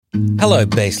Hello,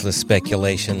 baseless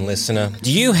speculation listener.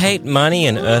 Do you hate money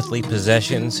and earthly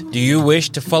possessions? Do you wish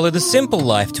to follow the simple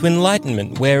life to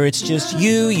enlightenment where it's just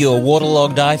you, your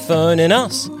waterlogged iPhone, and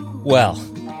us? Well,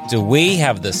 do we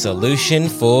have the solution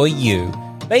for you?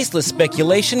 Baseless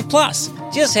Speculation Plus.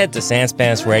 Just head to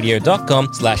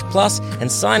sanspantsradio.com/plus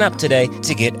and sign up today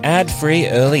to get ad-free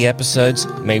early episodes,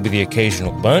 maybe the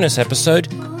occasional bonus episode,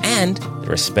 and the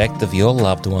respect of your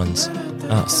loved ones.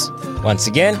 Us. Once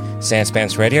again,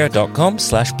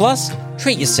 sanspantsradio.com/plus.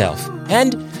 Treat yourself.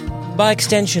 And, by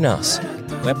extension, us.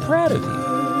 We're proud of you.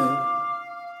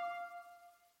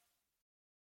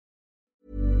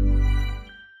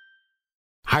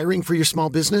 Hiring for your small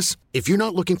business? If you're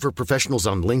not looking for professionals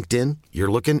on LinkedIn,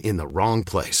 you're looking in the wrong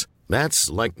place. That's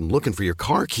like looking for your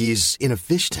car keys in a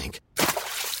fish tank.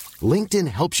 LinkedIn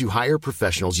helps you hire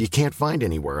professionals you can't find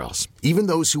anywhere else, even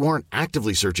those who aren't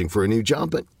actively searching for a new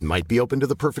job but might be open to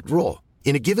the perfect role.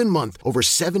 In a given month, over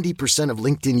 70% of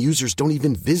LinkedIn users don't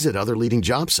even visit other leading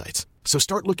job sites. So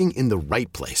start looking in the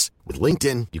right place. With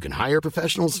LinkedIn, you can hire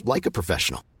professionals like a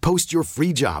professional. Post your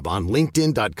free job on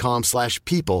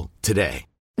linkedin.com/people today.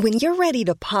 When you're ready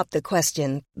to pop the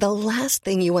question, the last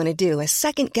thing you want to do is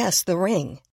second-guess the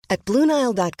ring. At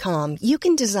BlueNile.com, you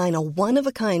can design a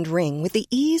one-of-a-kind ring with the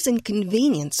ease and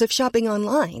convenience of shopping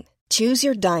online. Choose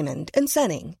your diamond and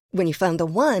setting. When you find the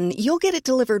one, you'll get it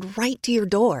delivered right to your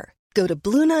door. Go to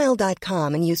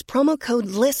BlueNile.com and use promo code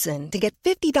LISTEN to get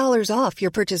 $50 off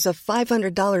your purchase of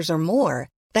 $500 or more.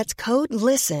 That's code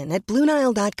LISTEN at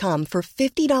BlueNile.com for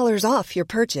 $50 off your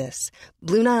purchase.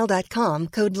 BlueNile.com,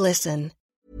 code LISTEN.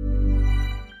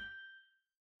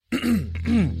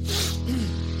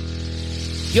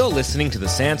 You're listening to the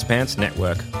Sanspants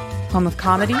Network. Home of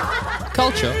comedy,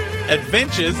 Culture.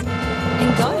 Adventures.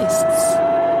 and ghosts.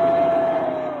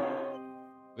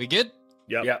 We good?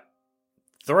 Yep.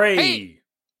 3. Hey.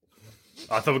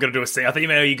 I thought we were going to do a sync. I thought you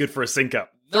meant, are you good for a sync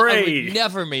up? No, I 3. would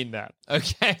never mean that.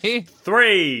 Okay.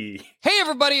 3. Hey,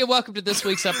 everybody, and welcome to this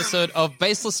week's episode of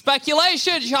Baseless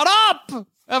Speculation. Shut up,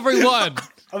 everyone.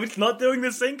 Are we not doing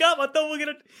the sync up? I thought we were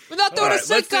going to... We're not doing a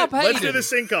sync up, Hayden. Let's do the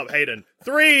sync up, Hayden.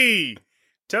 3.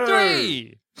 2.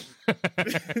 3.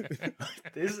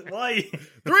 Why?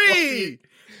 3.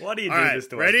 Why do you All do right, this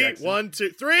to ready? us, Jackson? 1, 2,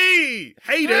 3.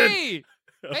 Hayden. 3.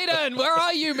 Hayden, where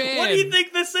are you, man? What do you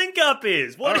think the sync up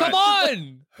is? What? Come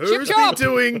on. Who's Chip been chop.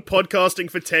 doing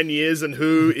podcasting for 10 years and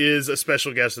who is a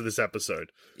special guest of this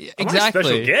episode? Yeah, Am I a exactly.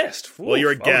 special guest? Well,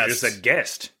 you're a Oof, I would've guest. just said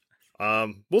guest.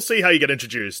 We'll see how you get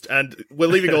introduced. And we're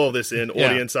leaving all of this in, Yeah.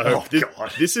 audience. I hope Oh,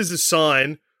 God. this is a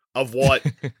sign of what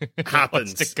happens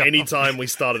What's to come. anytime we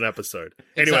start an episode.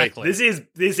 Anyway, Exactly.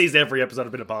 This is every episode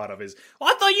I've been a part of. Is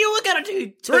I thought you were going to do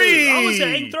 2. 3. I was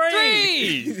saying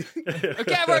 3. 3.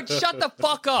 Okay, everyone, shut the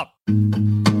fuck up.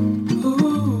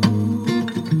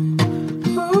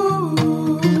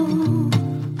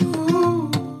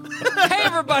 Hey,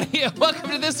 everybody, and welcome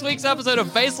to this week's episode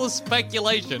of Baseless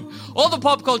Speculation. All the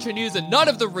pop culture news and none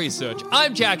of the research.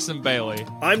 I'm Jackson Bailey.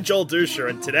 I'm Joel Dusher,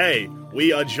 and today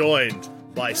we are joined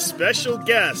by special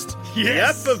guest,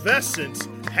 Yes. the effervescent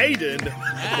Hayden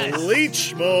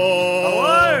Bleechmore.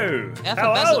 Hello.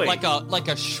 How are Effervescent we? like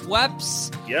a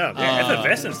Schweppes. Yeah.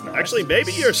 Effervescence, nice. Actually,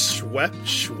 maybe you're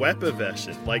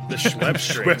Schweppevescent, like the Schwepp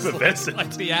strings. Effervescent.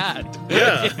 Like the ad.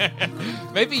 Yeah.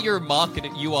 Maybe you're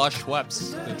marketing, you are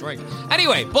Schweppes, the drink.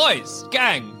 Anyway, boys,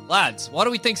 gang, lads, what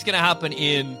do we think's going to happen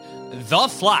in The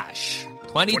Flash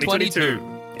 2022?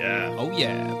 Yeah. Oh,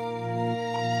 yeah.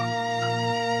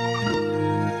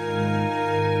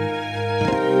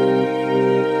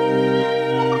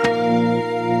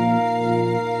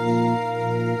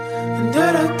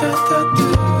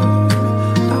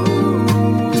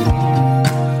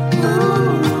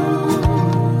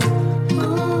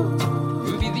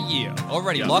 Movie of the year.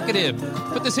 Already, lock it in.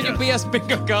 Put this in your BS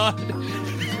bingo card.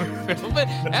 Film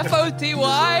it.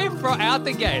 FOTY for out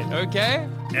the gate, okay?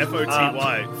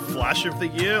 FOTY, Flash of the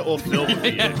Year or Film of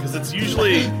the Year? Because it's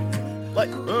usually like,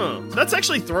 that's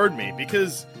actually thrown me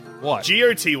because What?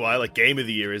 GOTY, like Game of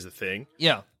the Year, is a thing.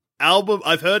 Yeah. Album,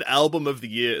 I've heard Album of the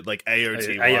Year, like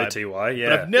AOTY. AOTY, yeah.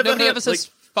 But I've never Nobody heard, ever says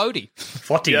Fody.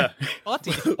 Fotty. Yeah.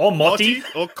 Fody. Or Motti.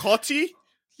 or Cotty.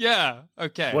 Yeah,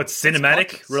 okay. What's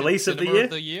cinematic release of the Cinema year? Of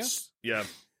the year? Yeah.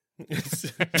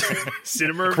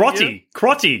 Cinema of the Year?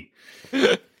 Crotty.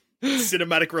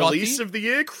 Cinematic release of the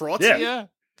year? Crotty? Yeah. Yeah.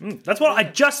 That's what I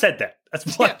just said that.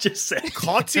 That's what I just said.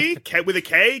 Cotty? With a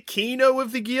K? Kino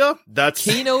of the Year? That's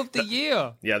Kino of the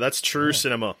year. Yeah, that's true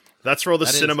cinema. That's for all the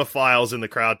That is. cinema files in the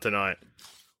crowd tonight.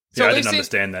 So Yeah, I we've didn't seen-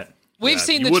 understand that. We've Yeah,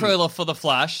 seen you the wouldn't. trailer for The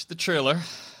Flash. The trailer.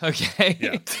 Okay.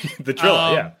 Yeah. The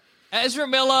trailer, yeah. Ezra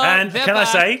Miller. And they're can I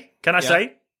back. say, Yeah.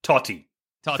 Totty,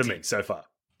 Totty. for me so far.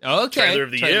 Okay. trailer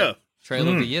of the year.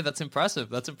 Trailer of the year. That's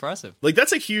impressive. Like,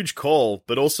 that's a huge call,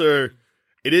 but also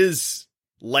it is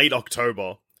late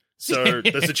October. So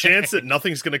there's a chance that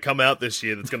nothing's going to come out this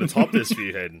year that's going to top this for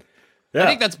you, Hayden.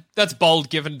 I think that's bold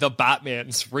given the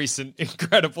Batman's recent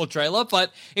incredible trailer,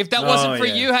 but if that wasn't for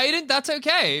you, Hayden, that's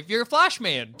okay. If you're a Flash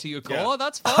man to your core,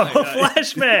 that's fine.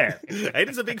 Flash man.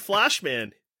 Hayden's a big Flash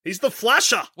man. He's the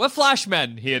Flasher. We're Flash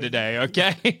men here today,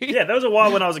 okay? Yeah, there was a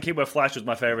while when I was a kid where Flash was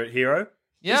my favorite hero.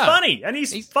 Yeah. He's funny, and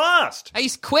he's fast.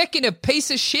 He's quick and a piece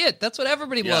of shit. That's what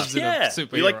everybody loves in a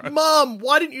superhero. You're like, Mom,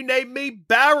 why didn't you name me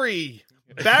Barry?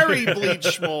 Barry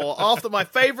Bleechmore, after my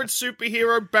favorite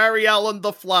superhero, Barry Allen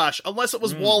the Flash. Unless it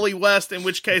was Wally West, in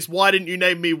which case, why didn't you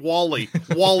name me Wally?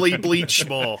 Wally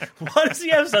Bleechmore. Why does he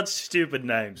have such stupid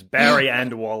names? Barry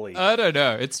and Wally. I don't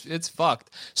know. It's fucked.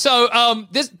 So,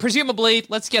 this presumably,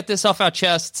 let's get this off our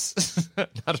chests. I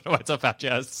don't know what's off our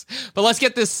chests, but let's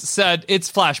get this said. It's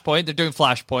Flashpoint. They're doing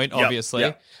Flashpoint,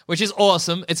 obviously, which is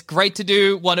awesome. It's great to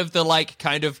do one of the like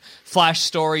kind of Flash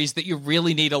stories that you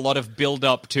really need a lot of build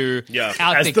up to.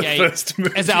 Out as the the gate first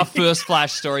movie. as our first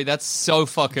Flash story. That's so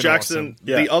fucking Jackson, awesome.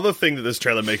 the other thing that this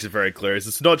trailer makes it very clear is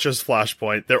it's not just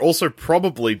Flashpoint. They're also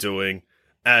probably doing,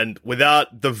 and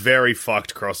without the very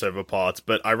fucked crossover parts,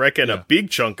 but I reckon a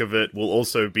big chunk of it will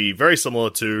also be very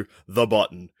similar to The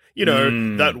Button. You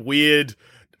know, that weird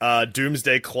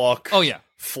Doomsday Clock. Oh, yeah.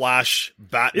 Flash,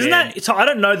 Batman. Isn't that... So I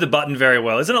don't know The Button very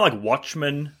well. Isn't it like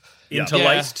Watchmen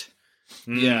interlaced?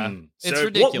 Yeah. It's So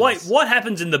ridiculous. What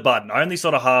happens in The Button? I only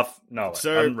sort of half know it.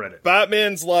 So I haven't read it.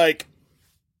 Batman's like,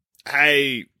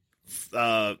 hey,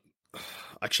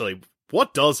 actually,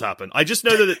 what does happen? I just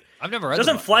know that I've never read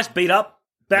Doesn't The Flash beat up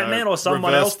Batman No, or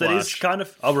someone Reverse else that is Flash. kind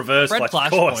of... Oh, Reverse Button.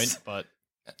 Flash, Red of course. Flashpoint,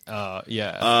 but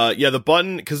yeah. The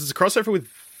Button, because it's a crossover with...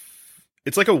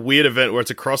 It's like a weird event where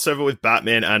it's a crossover with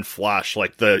Batman and Flash,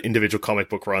 like the individual comic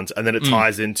book runs, and then it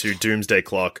ties into Doomsday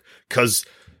Clock, because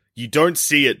you don't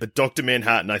see it, but Dr.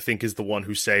 Manhattan, I think, is the one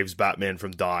who saves Batman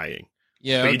from dying.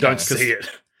 Yeah, But you don't see it.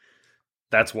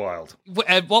 That's wild.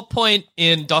 At what point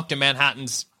in Dr.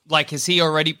 Manhattan's, like, has he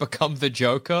already become the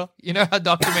Joker? You know how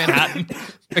Dr. Manhattan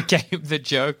became the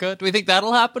Joker? Do we think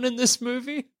that'll happen in this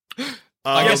movie?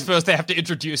 I guess first they have to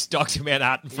introduce Dr.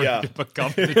 Manhattan for him to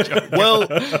become the Joker. Well,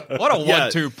 what a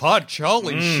 1-2 punch.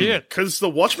 Holy shit. because the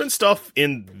Watchmen stuff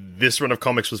in this run of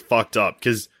comics was fucked up,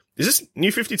 because is this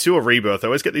New 52 or Rebirth? I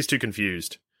always get these two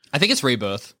confused. I think it's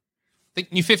Rebirth. I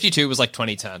think New 52 was like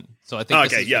 2010. So I think I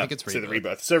think it's Rebirth. So the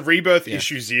Rebirth. So Rebirth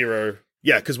issue 0.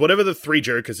 Yeah, because whatever the three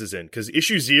Jokers is in, because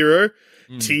issue 0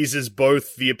 teases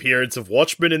both the appearance of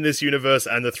Watchmen in this universe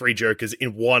and the three Jokers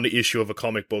in one issue of a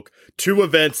comic book. Two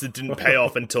events that didn't pay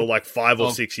off until like 5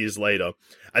 or 6 years later.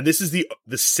 And this is the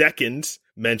second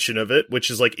mention of it,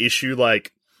 which is like issue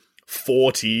like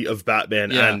 40 of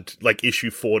Batman and like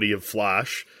issue 40 of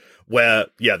Flash, where,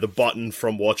 the Button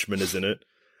from Watchmen is in it.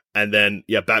 And then,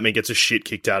 Batman gets a shit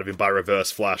kicked out of him by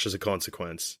Reverse Flash as a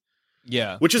consequence.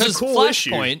 Yeah. Which is a cool issue,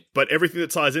 Flashpoint, but everything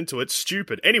that ties into it's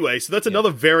stupid. Anyway, so that's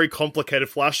another very complicated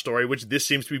Flash story, which this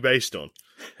seems to be based on.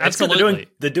 That's good. Absolutely.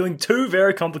 They're doing two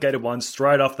very complicated ones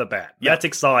straight off the bat. That's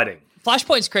exciting.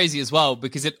 Flashpoint's crazy as well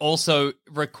because it also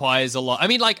requires a lot. I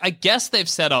mean, like, I guess they've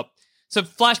set up... So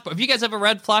Flashpoint... Have you guys ever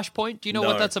read Flashpoint? Do you know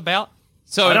what that's about?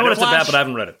 So I know what it's about, but I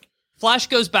haven't read it. Flash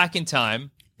goes back in time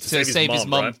to save his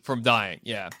mom right? from dying.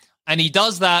 Yeah. And he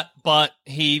does that, but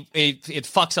it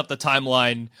fucks up the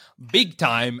timeline big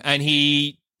time, and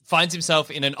he finds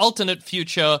himself in an alternate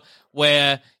future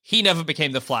where he never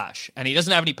became the Flash, and he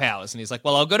doesn't have any powers. And he's like,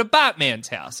 well, I'll go to Batman's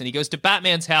house. And he goes to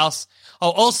Batman's house. Oh,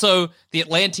 also, the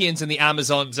Atlanteans and the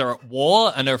Amazons are at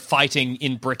war and are fighting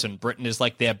in Britain. Britain is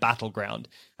like their battleground.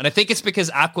 And I think it's because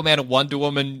Aquaman and Wonder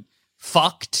Woman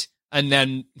fucked, and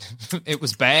then it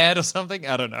was bad or something.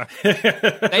 I don't know. They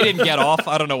didn't get off.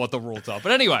 I don't know what the rules are.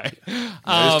 But anyway. He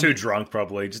was too drunk,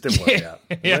 probably. Just didn't work out.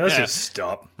 Let's just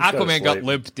stop. Let's Aquaman got sleep.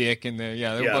 limp dick in there.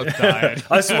 Yeah, they both died.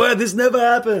 I swear this never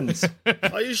happens.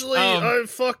 I usually I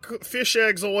fuck fish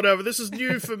eggs or whatever. This is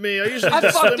new for me. I usually I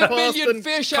just fucked swim a past million and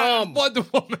fish out come. of Wonder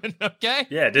Woman, okay?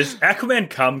 Yeah, does Aquaman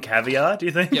come caviar, do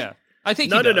you think? Yeah. I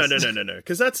think No, he no, does. no.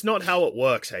 Because that's not how it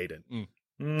works, Hayden.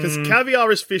 Because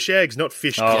caviar is fish eggs, not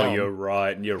fish Oh, cum. you're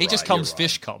right. He just comes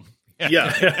fish cum.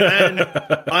 Yeah, and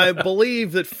I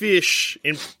believe that fish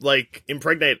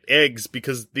impregnate eggs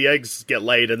because the eggs get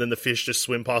laid and then the fish just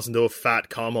swim past and do a fat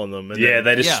cum on them. And Yeah,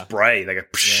 then, they just spray. They go,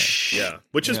 psh. yeah,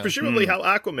 which is presumably how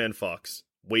Aquaman fucks.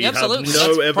 We have Absolutely. no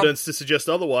That's evidence to suggest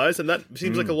otherwise, and that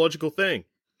seems like a logical thing.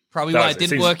 Probably No, why it it didn't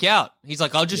seems- work out. He's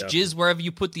like, I'll just jizz wherever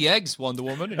you put the eggs, Wonder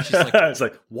Woman. And she's like, It's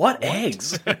like, what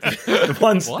eggs? The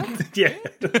ones, What? Yeah.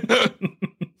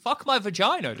 fuck my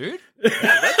vagina, dude.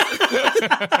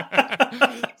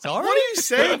 Sorry? What are you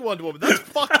saying, Wonder Woman? That's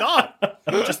fucked up.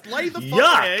 Just lay the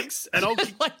fucking eggs, and I'll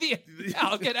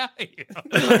I'll get out of here.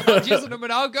 I'll jizz them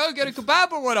and I'll go get a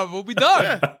kebab or whatever. We'll be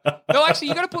done. No, actually,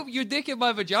 you got to put your dick in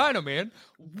my vagina, man.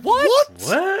 What?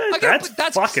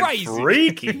 That's fucking crazy.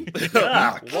 freaky.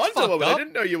 Yuck. Wonder Woman, I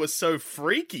didn't know you were so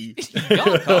freaky.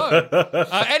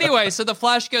 Anyway, so the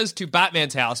Flash goes to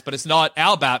Batman's house, but it's not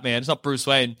our Batman. It's not Bruce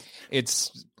Wayne.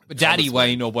 It's Daddy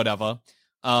Wayne or whatever.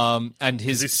 And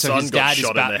his son got dad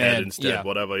shot is Batman in the head instead,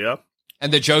 whatever, yeah?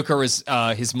 And the Joker is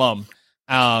his mum,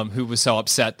 who was so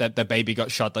upset that the baby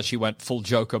got shot that she went full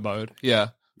Joker mode. Yeah.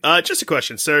 Just a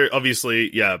question. So,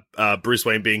 obviously, Bruce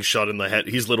Wayne being shot in the head,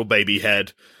 his little baby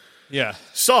head. Yeah.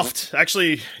 Soft.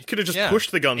 Actually, he could have just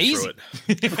pushed the gun through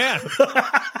it. Yeah.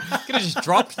 Could have just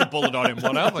dropped the bullet on him,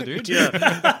 whatever, dude.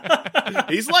 Yeah.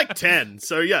 He's like 10,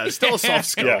 so yeah, still a soft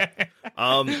skull.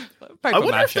 I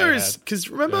wonder if there's, because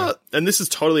remember, and this is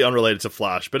totally unrelated to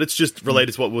Flash, but it's just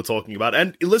related to what we're talking about,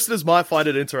 and listeners might find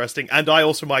it interesting, and I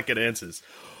also might get answers.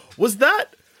 Was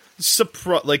that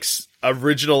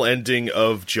original ending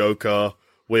of Joker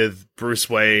with Bruce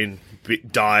Wayne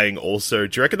dying also,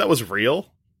 do you reckon that was real?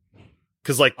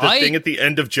 Because, the thing at the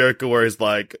end of Joker where he's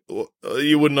like,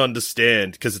 you wouldn't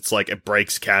understand, because it's like, it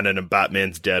breaks canon and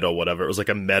Batman's dead or whatever. It was like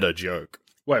a meta joke.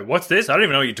 Wait, what's this? I don't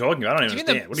even know what you're talking about. I don't even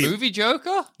understand. understand. The movie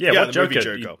Joker? Yeah, what the Joker?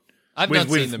 Movie Joker. I've not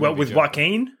seen the movie with Joker.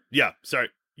 Joaquin? Yeah, sorry.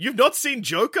 You've not seen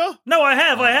Joker? No, I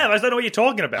have. I just don't know what you're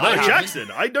talking about. No, Jackson,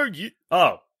 I know you.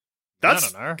 Oh.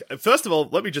 That's, I don't know. First of all,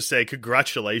 let me just say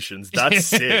congratulations. That's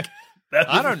sick.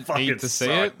 I don't need to see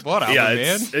it. Whatever,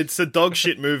 man. It's a dog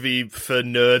shit movie for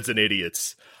nerds and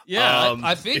idiots. Yeah,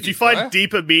 I think if you find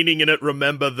deeper meaning in it,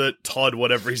 remember that Todd,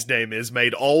 whatever his name is,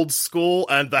 made Old School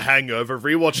and The Hangover.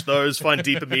 Rewatch those, find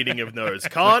deeper meaning of those.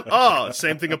 Can't?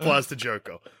 Same thing applies to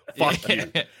Joker. Fuck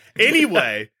you.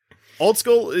 Anyway, Old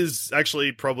School is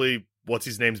actually probably what's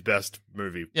his name's best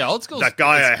movie. Yeah, Old School. That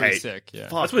guy I hate. Sick, yeah.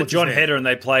 Fuck, that's with John Heder and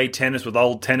they play tennis with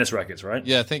old tennis rackets, right?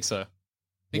 Yeah, I think so. I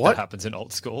think What? that happens in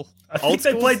Old School. I think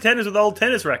they play tennis with old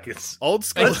tennis rackets. Old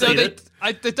School.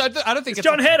 I don't think it's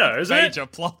John Heder, isn't it? Major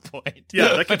plot point.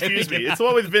 Yeah, that confused me. It's the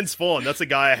one with Vince Vaughn. That's a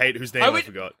guy I hate whose name I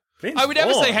forgot. I would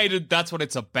never say hated. That's what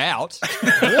it's about.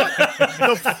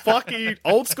 What the fucking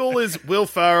Old School is Will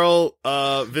Ferrell,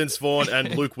 Vince Vaughn,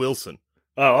 and Luke Wilson.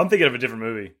 Oh, I'm thinking of a different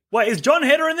movie. Wait, is John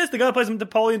Heder in this? The guy who plays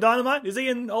Napoleon Dynamite? Is he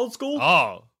in Old School?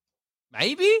 Oh,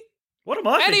 maybe. What am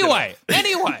I Anyway.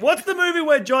 What's the movie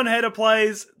where John Heder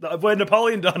where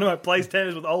Napoleon Dynamite plays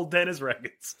tennis with old tennis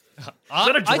rackets? Is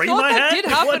that a dream I that had? did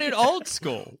happen in Old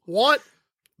School. What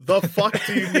the fuck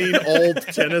do you mean old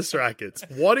tennis rackets?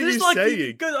 What are you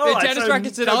saying? The tennis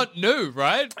rackets that aren't new,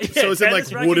 right? Yeah, so it's in like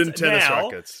wooden tennis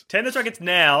rackets. Tennis rackets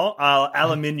now are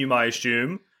aluminium, I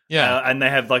assume. Yeah. And they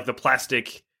have like the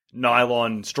plastic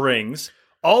nylon strings.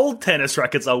 Old tennis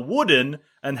rackets are wooden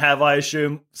and have, I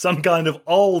assume, some kind of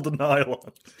old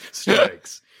nylon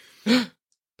strings.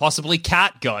 Possibly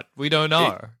catgut. We don't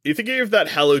know. You thinking of that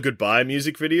Hello Goodbye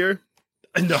music video?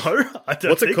 No, I don't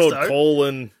What's it think called? so.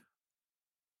 Colon.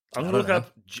 I'm going to look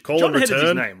up. Colon John Hetter's his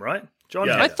Return? name, right? John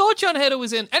Yeah. Heder. I thought John Heder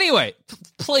was in. Anyway,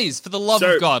 please, for the love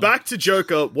So of God. back to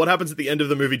Joker. What happens at the end of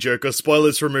the movie Joker?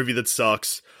 Spoilers for a movie that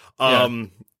sucks.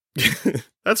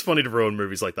 That's funny to ruin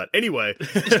movies like that. Anyway,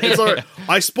 it's all right.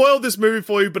 I spoiled this movie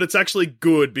for you, but it's actually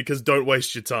good because don't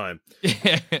waste your time.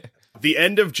 The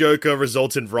end of Joker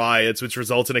results in riots, which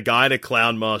result in a guy in a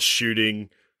clown mask shooting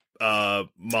Mark.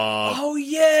 Oh,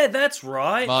 yeah, that's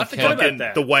right. Mark I forgot Hamill. about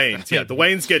that. The Waynes. Yeah, the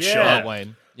Waynes get Yeah. shot.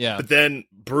 Wayne. Yeah. But then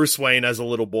Bruce Wayne as a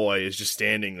little boy is just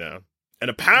standing there. And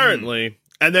apparently,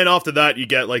 and then after that, you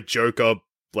get like Joker,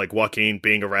 like Joaquin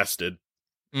being arrested.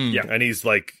 Yeah. And he's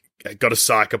like, got a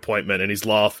psych appointment and he's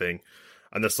laughing.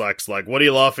 And the psych's like, what are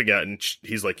you laughing at? And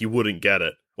he's like, you wouldn't get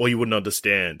it or you wouldn't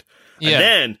understand. Yeah. And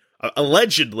then,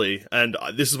 allegedly, and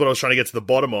this is what I was trying to get to the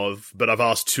bottom of, but I've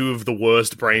asked two of the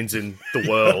worst brains in the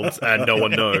world and no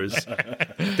one knows.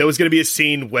 There was going to be a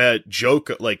scene where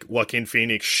Joker, like Joaquin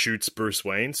Phoenix shoots Bruce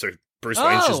Wayne. So Bruce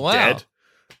Wayne's just dead.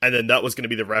 And then that was going to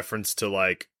be the reference to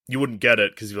like, you wouldn't get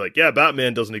it because you're like, yeah,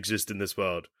 Batman doesn't exist in this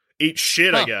world. Eat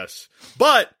shit, I guess.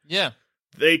 But Yeah.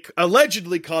 they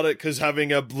allegedly cut it because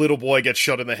having a little boy get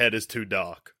shot in the head is too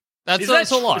dark. That's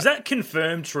a lot. Is that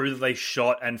confirmed true that they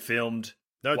shot and filmed?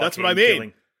 No, that's what I Joaquin mean.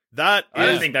 killing? That I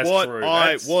don't is think that's what true. I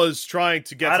That's- was trying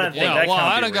to get I to don't the think point. that well,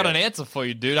 can't I be don't got real. an answer for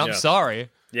you, dude. I'm Yeah. sorry.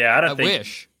 Yeah, I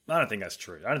wish. I don't think that's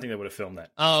true. I don't think they would have filmed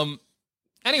that.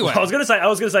 Anyway. I was gonna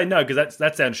say no because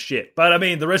that sounds shit. But I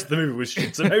mean, the rest of the movie was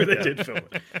shit, so maybe they did film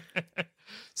it.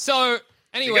 So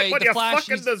Anyway, you get what the you Flash.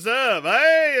 fucking deserve.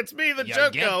 Hey, it's me, the You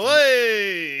Joker. get-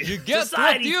 Hey. You get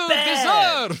Society's what you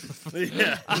bad. deserve.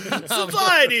 Yeah.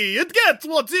 Society, it gets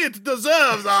what it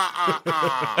deserves.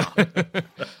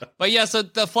 But yeah, so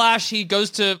the Flash, he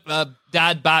goes to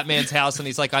Dad Batman's house and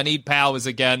he's like, I need powers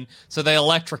again. So they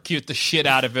electrocute the shit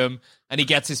out of him and he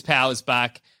gets his powers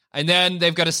back. And then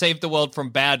they've got to save the world from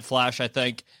Bad Flash, I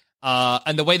think.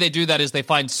 And the way they do that is they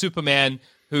find Superman,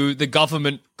 who the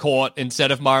government caught instead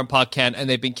of Mar and Park Kent, and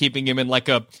they've been keeping him in like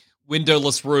a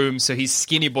windowless room, so he's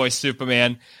skinny boy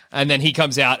Superman. And then he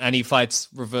comes out and he fights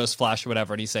Reverse Flash or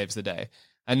whatever, and he saves the day.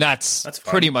 And that's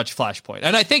pretty much Flashpoint.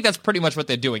 And I think that's pretty much what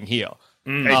they're doing here.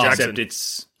 Hey, Jackson. Except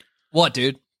it's... What,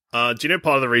 dude? Do you know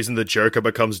part of the reason the Joker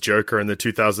becomes Joker in the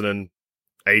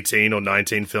 2018 or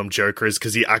 19 film Joker is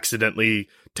because he accidentally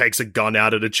takes a gun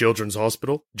out at a children's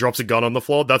hospital, drops a gun on the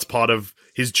floor? That's part of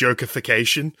his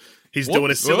Jokerification. He's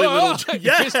doing a silly little...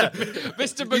 Yeah!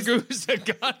 Mr. Magoo's a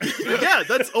gun. Yeah,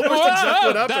 that's almost exactly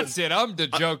what happens. That's it. I'm the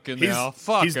Joker now.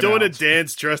 Fuck He's doing a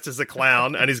dance dressed as a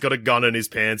clown, and he's got a gun in his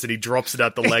pants, and he drops it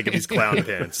at the leg of his clown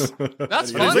pants.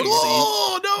 That's He's funny. like,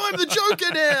 oh, no, I'm the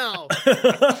Joker now!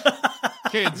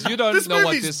 Kids, you don't This know what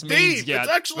movie's this means deep. yet.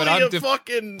 It's actually but I'm a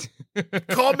fucking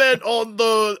comment on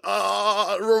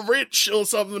the rich or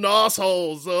something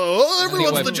assholes. Everyone's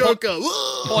Anyway, the Joker.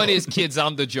 Point is, kids,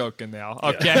 I'm the Joker now.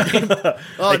 Okay?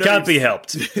 it can't be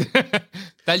helped.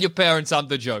 Tell your parents I'm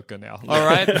the Joker now. All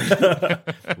right?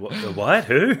 What?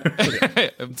 Who?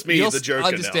 It's me, You'll the Joker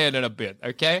understand in a bit,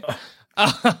 okay?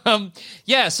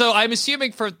 Yeah, so I'm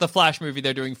assuming for the Flash movie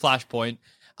they're doing Flashpoint.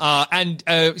 But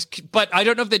I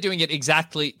don't know if they're doing it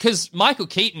exactly, because Michael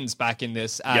Keaton's back in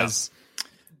this as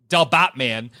the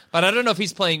Batman, but I don't know if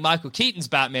he's playing Michael Keaton's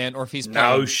Batman or if he's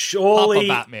playing surely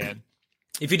Papa Batman.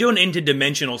 if you're doing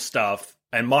interdimensional stuff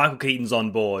and Michael Keaton's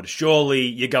on board, surely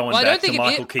you're going back to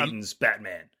Michael Keaton's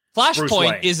Batman.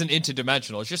 Flashpoint isn't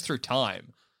interdimensional; it's just through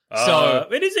time. So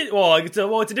it isn't. Well, it's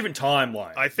a different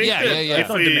timeline. I think that It's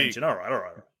not dimension. All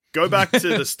right. Go back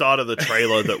to the start of the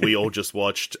trailer that we all just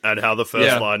watched, and how the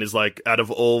first line is like, out of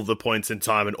all the points in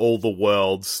time and all the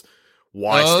worlds,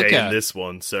 why stay in this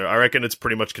one? So I reckon it's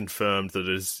pretty much confirmed that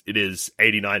it is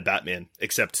 89 Batman,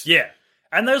 except... Yeah.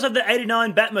 And those have the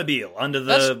 89 Batmobile under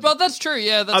the... That's true,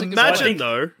 yeah. That's Imagine,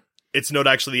 though, it's not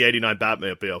actually the 89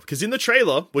 Batmobile. Because in the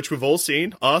trailer, which we've all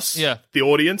seen, us, the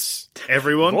audience,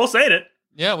 everyone... We've all seen it.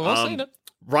 Yeah, we've all seen it.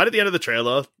 Right at the end of the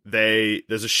trailer,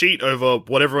 there's a sheet over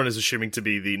what everyone is assuming to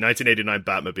be the 1989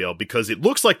 Batmobile, because it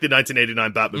looks like the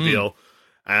 1989 Batmobile,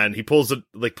 and he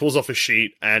pulls off a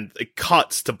sheet, and it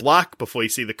cuts to black before you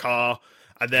see the car,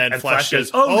 and then Flash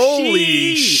goes,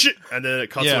 "Holy shit!" and then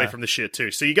it cuts away from the shit too.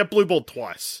 So you get blue balled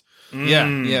twice.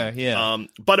 Yeah.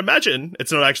 But imagine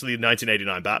it's not actually the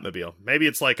 1989 Batmobile. Maybe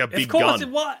it's like a big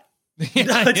gun. What? No,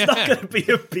 it's not going to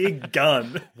be a big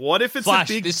gun. What if it's Flash,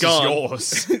 a big this gun? is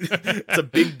yours. It's a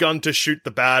big gun to shoot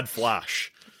the bad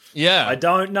Flash. Yeah. I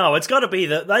don't know. It's got to be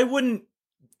that they wouldn't,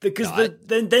 because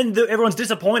then everyone's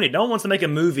disappointed. No one wants to make a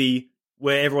movie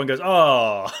where everyone goes,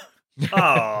 oh,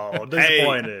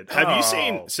 disappointed. Hey, have you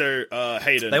seen? So,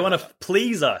 Hayden, they want to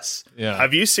please us. Yeah.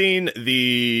 Have you seen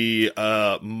the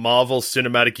Marvel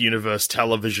Cinematic Universe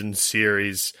television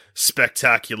series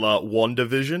Spectacular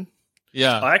WandaVision?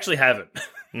 Yeah. I actually haven't.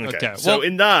 Okay. So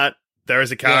in that, there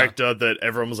is a character that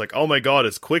everyone was like, oh my god,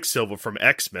 it's Quicksilver from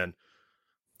X-Men.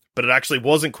 But it actually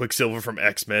wasn't Quicksilver from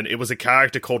X-Men. It was a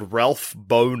character called Ralph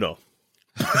Boner.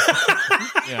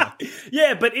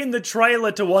 Yeah, but in the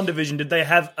trailer to WandaVision, did they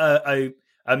have a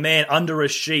man under a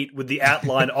sheet with the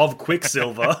outline of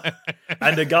Quicksilver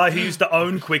and a guy who used to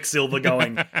own Quicksilver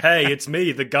going, hey, it's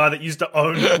me, the guy that used to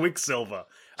own Quicksilver.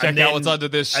 Check out what's under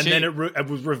this sheet. And then it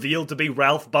was revealed to be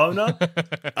Ralph Boner?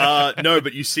 No,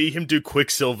 but you see him do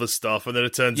Quicksilver stuff, and then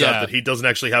it turns out that he doesn't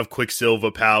actually have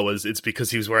Quicksilver powers. It's because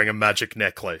he was wearing a magic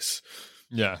necklace.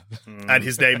 Yeah. And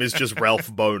his name is just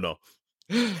Ralph Boner.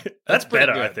 That's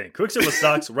better, good. I think. Quicksilver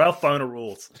sucks. Ralph Boner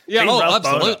rules. Yeah, Ralph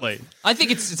absolutely. Boner. I think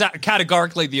it's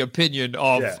categorically the opinion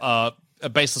of a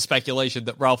baseless speculation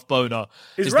that Ralph Boner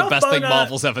is Ralph the best thing Boner-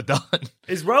 Marvel's ever done.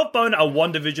 Is Ralph Boner a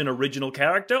WandaVision original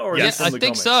character, or is it I from the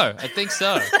think comics? so. I think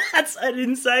so. That's an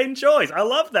insane choice. I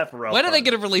love that for Ralph When are Boner. they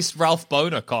going to release Ralph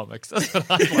Boner comics? That's what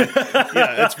I like.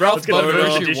 Yeah, it's Ralph It's going to be Boner.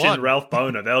 first issue edition one. Ralph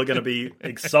Boner. They're going to be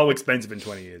so expensive in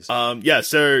 20 years.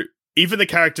 So even the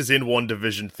characters in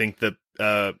WandaVision think that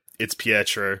it's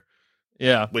Pietro,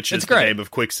 Yeah, which it's is the great. name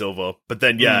of Quicksilver. But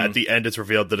then, at the end, it's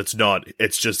revealed that it's not.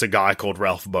 It's just a guy called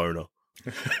Ralph Boner.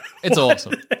 It's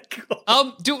awesome.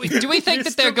 Do we think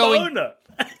that they're going? Boner.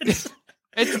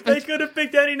 They could have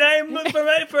picked any name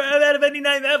out of any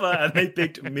name ever, and they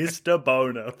picked Mr.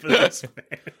 Boner for this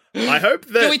man. I hope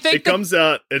that it comes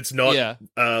out. It's not Yeah.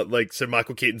 so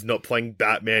Michael Keaton's not playing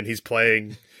Batman. He's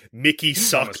playing Mickey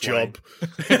Suckjob.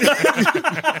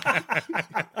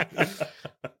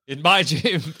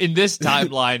 In this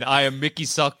timeline, I am Mickey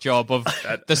Suckjob of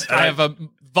this. I have a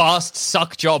vast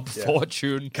suckjob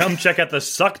fortune. Come check out the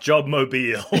Suckjob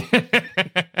mobile.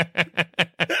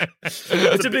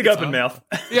 It's a big open mouth.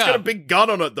 It's got a big gun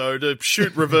on it though to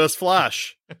shoot Reverse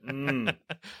Flash.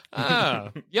 Yuck.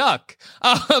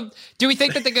 Do we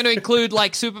think that they're going to include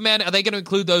like Superman? Are they going to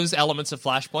include those elements of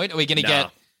Flashpoint? Are we going to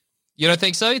get? You don't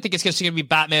think so? You think it's just going to be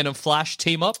Batman and Flash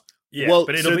team up? Yeah, well,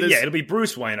 but it'll be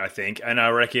Bruce Wayne, I think, and I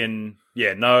reckon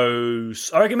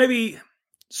maybe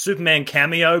Superman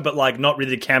cameo, but like not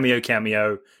really cameo,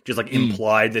 just like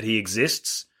implied that he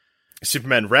exists.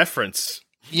 Superman reference.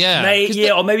 Yeah.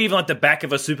 Or maybe even like the back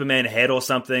of a Superman head or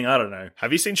something. I don't know.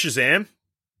 Have you seen Shazam?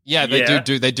 Yeah, they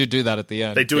do that at the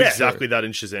end. They do exactly that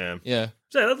in Shazam. Yeah.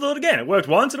 So let's do it again. It worked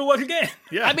once, it'll work again.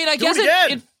 Yeah. I mean, I do guess it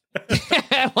again.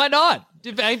 why not?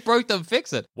 If it ain't broke them,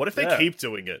 fix it. What if they keep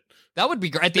doing it? That would be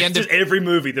great. At the end of every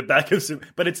movie, the back of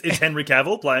but it's Henry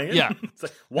Cavill playing it. Yeah. It's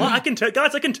like, what? I can turn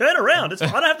around. I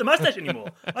don't have the mustache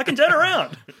anymore. I can turn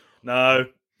around. No.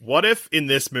 What if in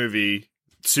this movie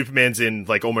Superman's in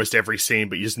like almost every scene,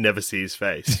 but you just never see his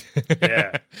face?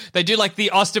 Yeah. They do like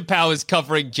the Austin Powers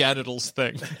covering genitals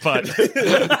thing, but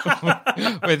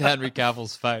with Henry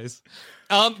Cavill's face.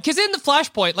 Because in the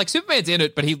Flashpoint, like Superman's in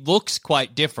it, but he looks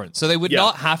quite different. So they would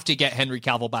not have to get Henry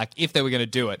Cavill back if they were going to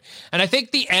do it. And I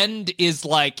think the end is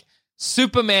like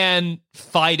Superman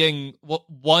fighting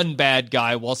one bad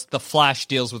guy whilst the Flash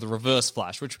deals with the Reverse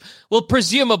Flash, which will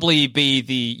presumably be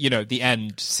the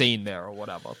end scene there or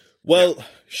whatever. Well,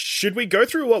 should we go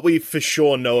through what we for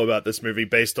sure know about this movie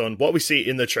based on what we see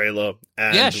in the trailer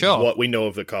and what we know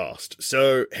of the cast?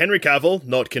 So, Henry Cavill,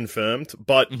 not confirmed,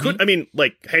 but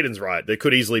Hayden's right. There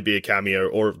could easily be a cameo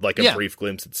or like a brief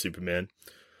glimpse at Superman.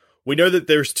 We know that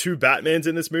there's two Batmans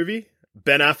in this movie.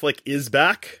 Ben Affleck is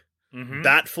back.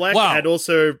 Batfleck, and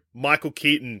also Michael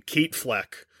Keaton,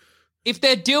 Keatfleck. If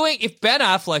Ben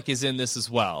Affleck is in this as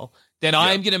well, then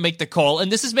I'm going to make the call.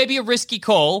 And this is maybe a risky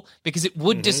call because it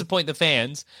would disappoint the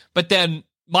fans. But then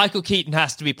Michael Keaton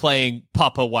has to be playing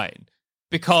Papa Wayne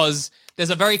because there's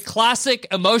a very classic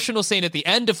emotional scene at the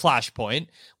end of Flashpoint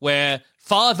where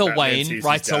Father Batman Wayne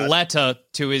writes a letter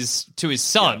to his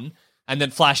son, and then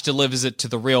Flash delivers it to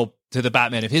the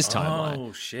Batman of his timeline.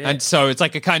 Oh, shit. And so it's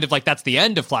like a kind of like that's the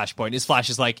end of Flashpoint. Is Flash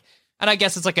is like, and I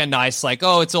guess it's like a nice, like,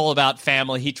 oh, it's all about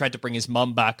family. He tried to bring his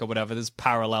mum back or whatever. There's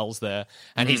parallels there.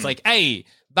 And he's like, hey,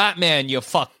 Batman, you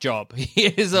fuck job.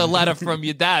 Here's a letter from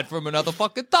your dad from another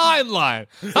fucking timeline.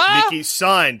 Huh? Mickey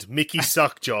signed, Mickey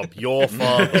Suckjob, your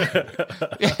father.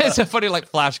 It's a funny, like,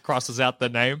 Flash crosses out the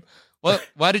name. Well,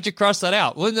 why did you cross that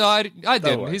out? Well, no, I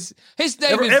didn't. His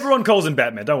name is... Everyone calls him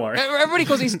Batman, don't worry. Everybody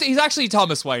calls him... He's actually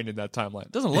Thomas Wayne in that timeline.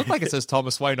 It doesn't look like it says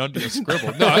Thomas Wayne under your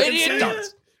scribble. No, it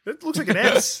does. It looks like an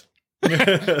S.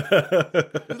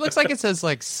 It looks like it says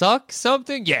like suck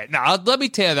something. Yeah, no, let me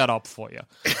tear that up for you.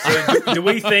 So do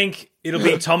we think it'll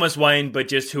be Thomas Wayne, but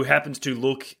just who happens to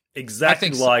look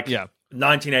exactly like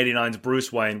 1989's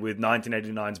Bruce Wayne with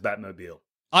 1989's Batmobile?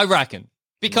 I reckon.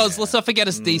 Because let's not forget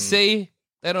it's DC.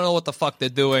 They don't know what the fuck they're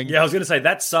doing. Yeah, I was going to say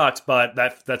that sucks, but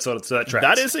that tracks.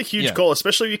 That is a huge call,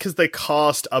 especially because they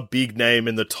cast a big name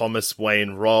in the Thomas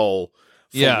Wayne role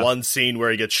for one scene where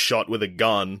he gets shot with a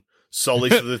gun. Solely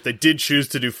so that if they did choose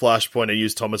to do Flashpoint and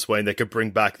use Thomas Wayne, they could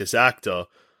bring back this actor.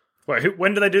 Wait,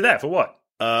 when do they do that? For what?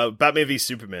 Batman v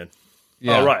Superman.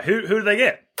 Yeah. Oh, right. Who do they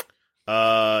get?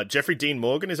 Jeffrey Dean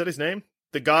Morgan, is that his name?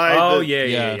 The guy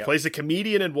that plays a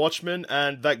comedian in Watchmen,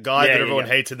 and that guy that everyone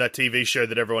hates in that TV show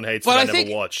that everyone hates that I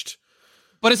never watched.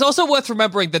 But it's also worth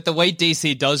remembering that the way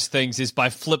DC does things is by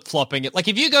flip-flopping it. Like,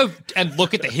 if you go and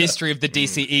look at the history of the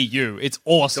DCEU, it's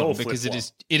awesome because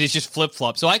it is just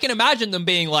flip-flop. So I can imagine them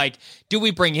being like, do we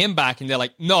bring him back? And they're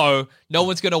like, no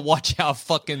one's going to watch our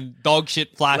fucking dog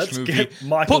shit Flash movie. Get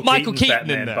Put Michael Keaton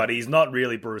Batman, in there. But he's not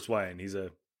really Bruce Wayne. He's a...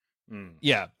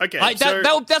 Yeah. Okay,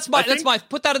 that's my...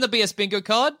 Put that in the BS bingo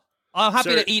card. I'm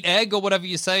happy to eat egg or whatever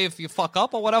you say if you fuck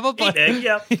up or whatever. But eat egg,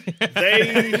 yeah.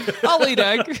 I'll eat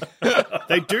egg.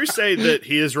 They do say that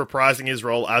he is reprising his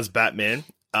role as Batman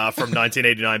from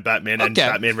 1989 Batman and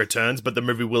Batman Returns, but the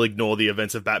movie will ignore the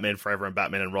events of Batman Forever and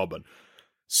Batman and Robin.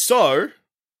 So,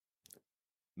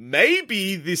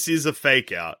 maybe this is a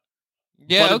fake out.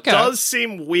 Yeah, but it does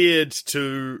seem weird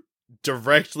to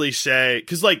directly say,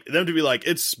 because like them to be like,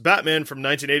 it's Batman from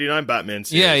 1989 Batman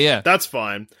series. Yeah, that's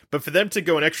fine. But for them to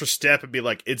go an extra step and be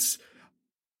like, it's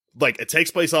like, it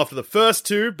takes place after the first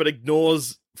two, but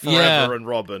ignores Forever and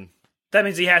Robin. That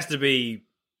means he has to be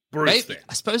Bruce then.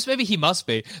 I suppose maybe he must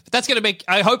be. But that's going to make...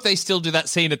 I hope they still do that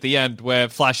scene at the end where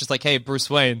Flash is like, hey, Bruce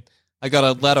Wayne, I got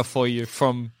a letter for you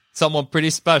from someone pretty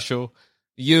special.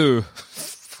 You...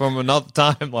 from another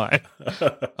timeline.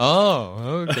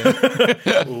 Oh,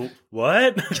 okay.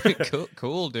 What?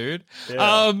 cool, dude.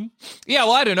 Yeah.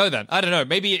 Well, I don't know then. I don't know.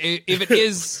 Maybe if it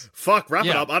is... Fuck, wrap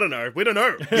it up. I don't know. We don't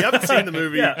know. We haven't seen the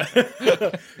movie. You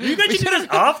guys should do this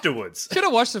afterwards. Should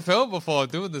have watched the film before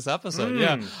doing this episode,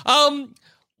 yeah.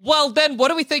 Well, then, what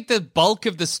do we think the bulk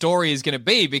of the story is going to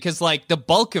be? Because, like, the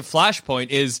bulk of Flashpoint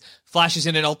is Flash is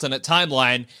in an alternate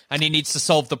timeline, and he needs to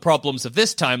solve the problems of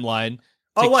this timeline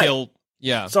to kill...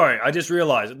 Yeah. Sorry, I just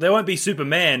realized there won't be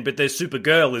Superman, but there's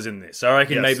Supergirl is in this. So I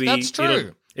reckon maybe that's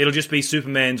true. It'll just be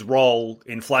Superman's role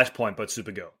in Flashpoint, but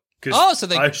Supergirl. So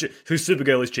whose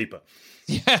Supergirl is cheaper.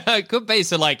 Yeah, it could be.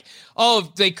 So like,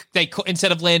 they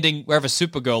instead of landing wherever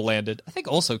Supergirl landed, I think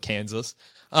also Kansas.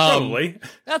 Probably.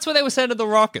 That's where they were sending the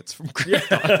rockets from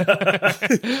Krypton.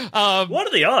 What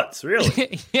are the odds,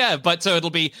 really? Yeah, but so it'll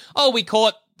be, we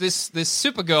caught this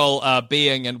Supergirl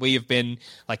being, and we have been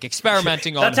like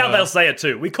experimenting on. That's how they'll say it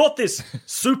too. We caught this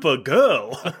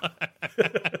Supergirl.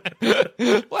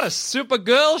 What a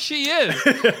Supergirl she is.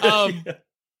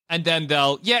 And then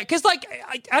they'll, because like,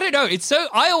 I don't know. It's so,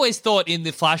 I always thought in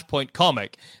the Flashpoint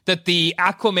comic that the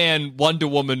Aquaman Wonder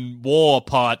Woman war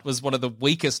part was one of the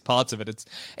weakest parts of it.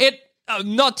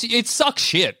 It sucks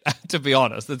shit, to be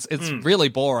honest. It's really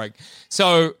boring.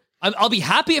 So I'll be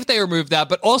happy if they remove that,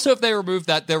 but also if they remove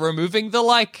that, they're removing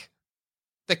the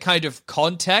kind of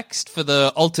context for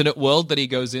the alternate world that he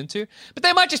goes into. But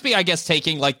they might just be, I guess,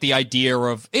 taking like the idea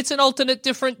of it's an alternate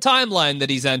different timeline that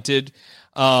he's entered,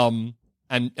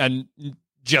 and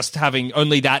just having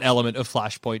only that element of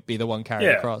Flashpoint be the one carried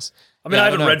across. I mean, I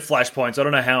haven't read Flashpoint, so I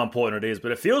don't know how important it is,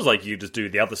 but it feels like you just do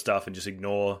the other stuff and just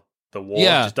ignore the war.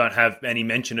 Yeah. Just don't have any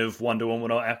mention of Wonder Woman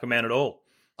or Aquaman at all.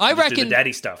 I reckon do the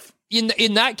daddy stuff.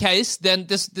 In that case, then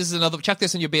this is another. Chuck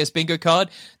this on your BS bingo card.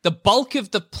 The bulk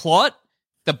of the plot,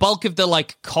 the bulk of the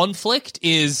like conflict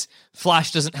is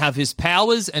Flash doesn't have his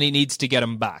powers and he needs to get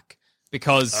them back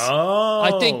because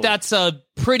I think that's a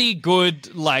pretty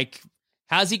good like.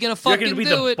 How's he gonna fucking do it? You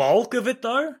reckon it'll be the bulk of it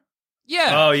though?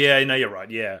 Yeah. Oh yeah, no, you're right.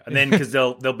 Yeah, and then because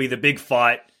there'll be the big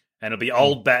fight. And it'll be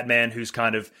old Batman who's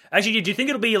kind of... Actually, do you think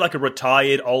it'll be like a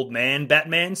retired old man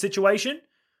Batman situation?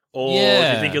 Or do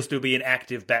you think he'll still be an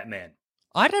active Batman?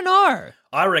 I don't know.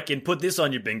 I reckon put this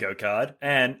on your bingo card,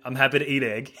 and I'm happy to eat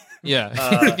egg.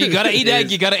 Yeah. You gotta eat egg,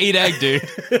 you gotta eat egg, dude.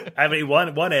 I haven't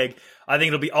eaten one egg. I think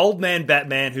it'll be old man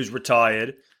Batman who's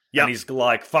retired, and he's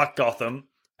like, fuck Gotham.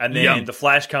 And then the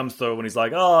Flash comes through and he's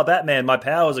like, oh, Batman, my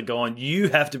powers are gone. You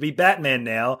have to be Batman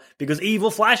now because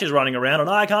evil Flash is running around and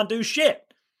I can't do shit.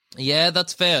 Yeah,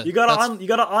 that's fair. You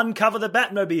gotta uncover the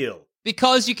Batmobile.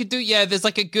 Because you could do, there's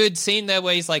like a good scene there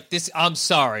where he's like, I'm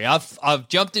sorry, I've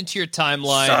jumped into your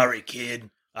timeline. Sorry, kid.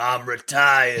 I'm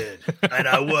retired and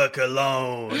I work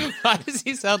alone. Why does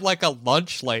he sound like a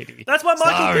lunch lady? That's my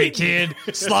Michael Sorry, Keaton.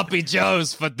 kid. Sloppy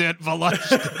Joe's for lunch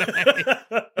today.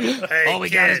 Hey, all we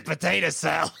got is potato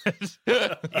salad.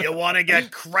 You want to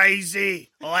get crazy?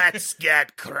 Let's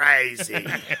get crazy.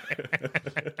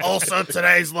 Also,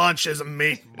 today's lunch is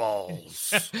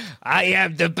meatballs. I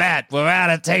am the bat. We're out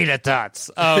of tater tots.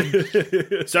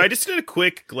 So I just did a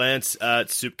quick glance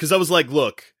at Soup because I was like,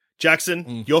 look,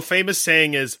 Jackson, your famous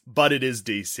saying is, but it is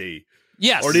DC.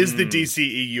 Yes. Or it is the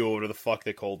DCEU, or whatever the fuck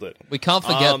they called it. We can't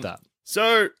forget that.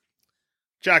 So,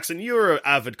 Jackson, you're an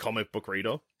avid comic book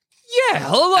reader. Yeah,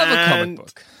 I love a comic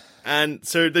book. And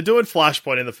so they're doing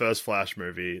Flashpoint in the first Flash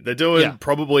movie. They're doing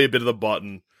probably a bit of the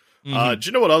Button. Do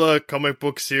you know what other comic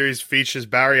book series features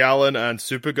Barry Allen and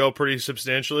Supergirl pretty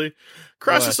substantially?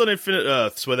 Crisis on Infinite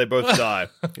Earths, where they both die.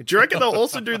 Do you reckon they'll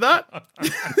also do that?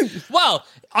 Well,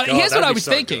 here's what I was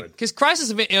so thinking. Because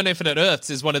Crisis on Infinite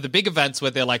Earths is one of the big events where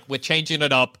they're like, we're changing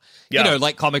it up. You know,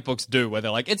 like comic books do, where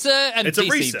they're like, it's a DC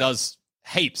reset. does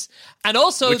heaps. And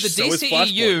also Which the so is DCEU...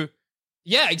 Flashpoint.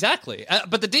 Yeah, exactly.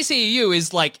 But the DCEU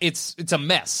is like, it's a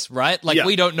mess, right? Like,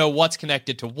 we don't know what's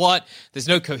connected to what. There's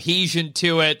no cohesion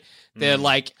to it. They're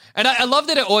like, and I love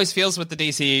that it always feels with the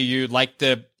DCEU, like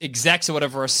the execs or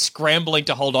whatever are scrambling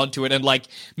to hold on to it. And like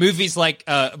movies like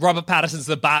Robert Pattinson's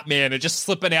The Batman are just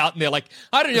slipping out and they're like,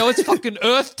 I don't know, it's fucking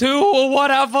Earth 2 or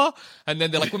whatever. And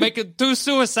then they're like, we're making 2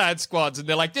 Suicide Squads. And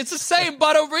they're like, it's the same,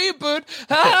 but a reboot.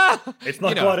 It's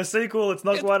not quite a sequel. It's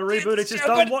not quite a reboot. It's just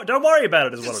don't worry about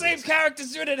it. Is what it is. The same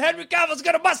characters doing it. Henry Cavill's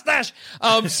got a mustache.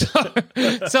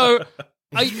 So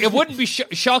It wouldn't be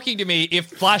shocking to me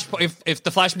if if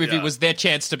the Flash movie was their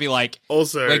chance to be like,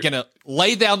 also, we're gonna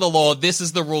lay down the law. This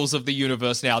is the rules of the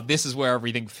universe now. This is where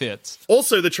everything fits.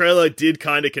 Also, the trailer did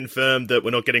kind of confirm that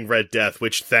we're not getting Red Death,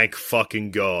 which thank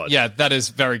fucking God. Yeah, that is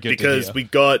very good. Because we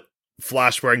got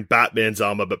Flash wearing Batman's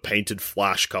armor but painted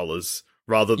Flash colors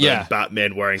rather than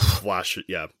Batman wearing Flash.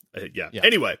 Yeah.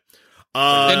 Anyway.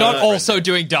 They're not also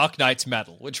doing Dark Knight's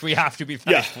metal, which we have to be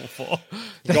thankful for.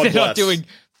 They're not doing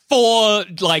 4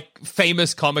 like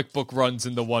famous comic book runs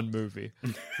in the one movie.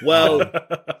 Well,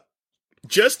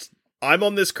 I'm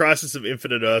on this Crisis of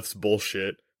Infinite Earths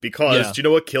bullshit because do you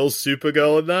know what kills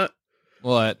Supergirl in that?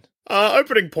 What?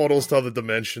 Opening portals to other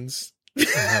dimensions.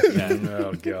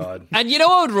 Oh God! And you know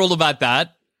what I would rule about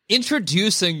that?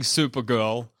 Introducing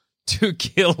Supergirl to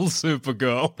kill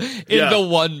Supergirl in the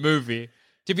one movie.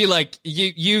 To be like,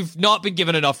 you've not been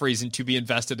given enough reason to be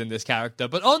invested in this character,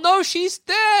 but oh no, she's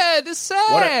dead. It's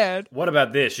sad. What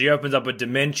about this? She opens up a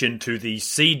dimension to the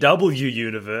CW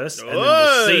universe, and then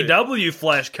the CW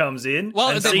Flash comes in, and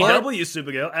CW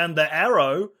Supergirl, and the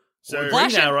Arrow,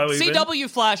 Flash, Arrow, even. CW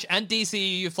Flash and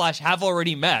DCEU Flash have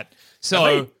already met.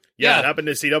 So it happened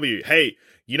in CW. Hey,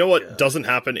 you know what doesn't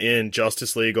happen in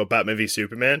Justice League or Batman v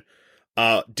Superman?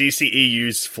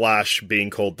 DCEU's Flash being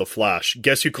called the Flash.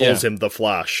 Guess who calls him the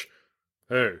Flash?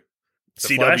 Who?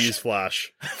 CW's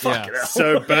Flash. Yeah.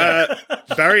 So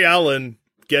Barry Allen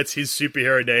gets his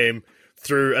superhero name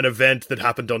through an event that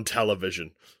happened on television.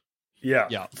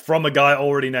 Yeah. From a guy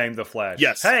already named the Flash.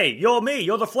 Yes. Hey, you're me.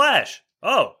 You're the Flash.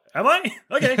 Oh, am I?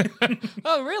 Okay.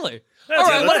 Oh, really?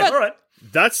 All right.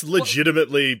 That's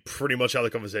legitimately pretty much how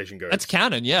the conversation goes. That's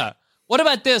canon, yeah. What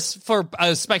about this for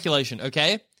speculation,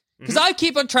 okay? Because I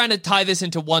keep on trying to tie this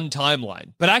into one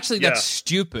timeline, but actually that's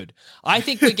stupid. I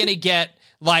think we're going to get,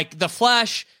 like, the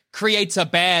Flash creates a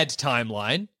bad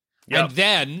timeline,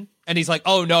 and he's like,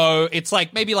 oh no, it's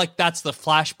like, maybe like that's the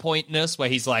Flashpointness, where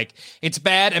he's like, it's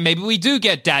bad, and maybe we do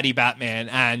get Daddy Batman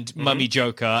and Mummy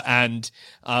Joker and,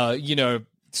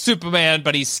 Superman,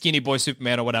 but he's Skinny Boy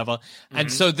Superman or whatever.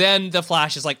 And so then the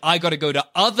Flash is like, I got to go to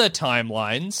other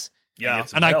timelines. Yeah.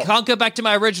 And I can't go back to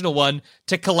my original one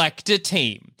to collect a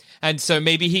team. And so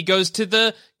maybe he goes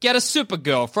to get a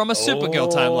Supergirl from a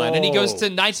Supergirl timeline, and he goes to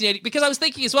 1980. Because I was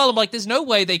thinking as well, I'm like, there's no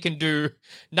way they can do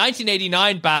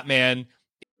 1989 Batman.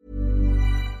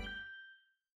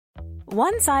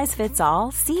 One size fits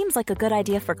all seems like a good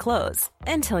idea for clothes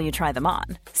until you try them on.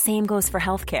 Same goes for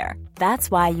healthcare. That's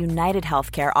why United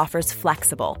Healthcare offers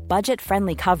flexible,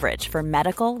 budget-friendly coverage for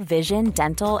medical, vision,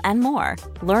 dental, and more.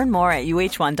 Learn more at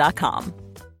uh1.com.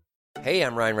 Hey,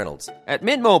 I'm Ryan Reynolds. At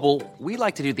Mint Mobile, we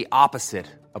like to do the opposite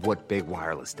of what Big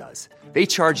Wireless does. They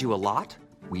charge you a lot,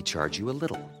 we charge you a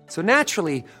little. So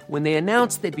naturally, when they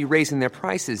announced they'd be raising their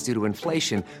prices due to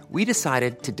inflation, we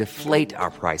decided to deflate our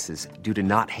prices due to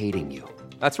not hating you.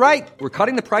 That's right. We're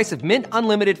cutting the price of Mint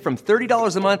Unlimited from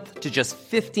 $30 a month to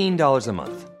just $15 a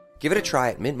month. Give it a try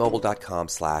at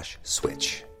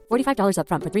mintmobile.com/switch. $45 up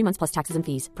front for 3 months plus taxes and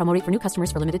fees. Promo rate for new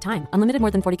customers for limited time. Unlimited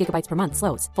more than 40 gigabytes per month.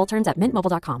 Slows full terms at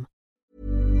mintmobile.com.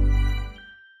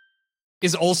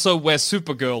 Is also where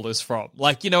Supergirl is from.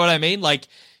 Like, you know what I mean? Like,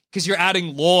 because you're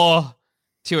adding lore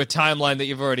to a timeline that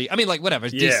you've already... I mean, like, whatever,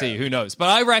 DC, who knows? But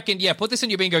I reckon, put this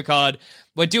in your bingo card.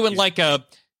 We're doing like a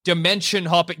dimension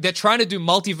hopping. They're trying to do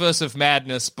Multiverse of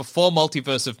Madness before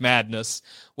Multiverse of Madness,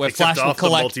 where Except Flash will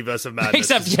collect... Multiverse of Madness.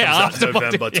 Except, after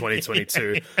November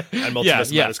 2022. And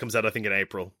Multiverse of Madness comes out, I think, in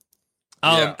April.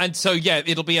 And so,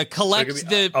 it'll be a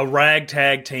a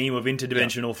ragtag team of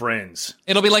interdimensional friends.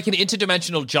 It'll be like an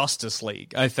interdimensional Justice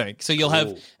League, I think. So you'll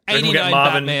have 89 get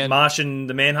Batman. Martian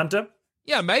the Manhunter?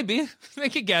 Yeah, maybe. They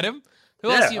could get him.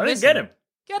 Who else are you missing? Get him.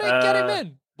 Get him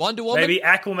in. Wonder Woman? Maybe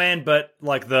Aquaman, but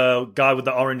like the guy with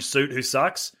the orange suit who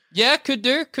sucks. Yeah, could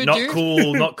do.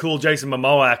 Not cool Jason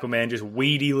Momoa Aquaman, just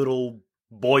weedy little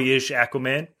boyish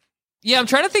Aquaman. Yeah, I'm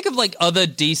trying to think of like other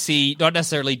DC, not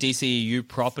necessarily DCEU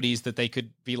properties that they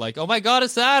could be like, oh my god,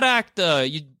 it's that actor.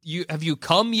 You have you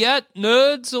come yet,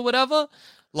 nerds or whatever?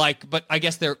 Like, but I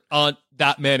guess there aren't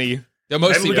that many. They're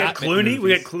mostly Maybe we get Batman Clooney. movies. We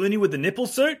get Clooney with the nipple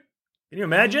suit. Can you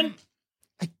imagine?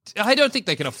 I don't think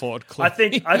they can afford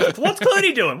Clooney. What's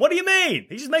Clooney doing? What do you mean?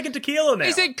 He's just making tequila now.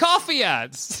 He's in coffee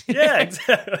ads. Yeah,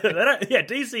 exactly.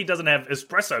 DC doesn't have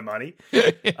espresso money.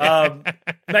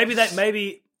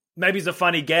 Maybe it's a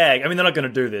funny gag. I mean, they're not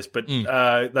going to do this, but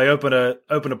they open a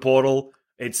portal.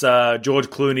 It's George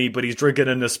Clooney, but he's drinking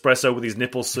an espresso with his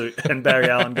nipple suit, and Barry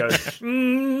Allen goes,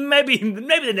 maybe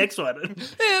the next one.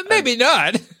 Maybe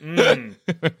not.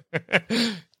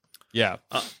 Yeah.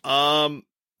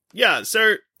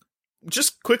 So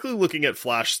just quickly looking at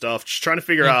Flash stuff, just trying to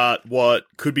figure out what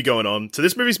could be going on. So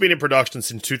this movie's been in production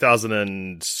since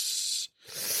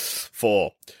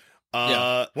 2004.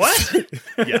 What?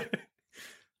 Yeah.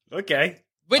 Okay.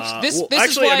 Which this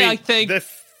is why I think the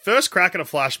first crack at a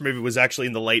Flash movie was actually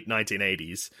in the late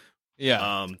 1980s.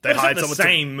 Yeah. They hired the someone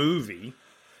same movie.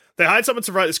 They hired someone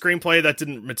to write the screenplay that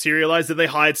didn't materialize. Then they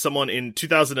hired someone in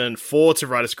 2004 to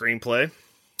write a screenplay.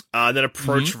 And then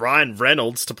approached Ryan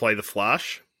Reynolds to play the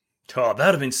Flash. Oh, that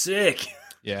would have been sick.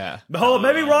 Yeah. Oh,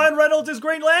 maybe Ryan Reynolds is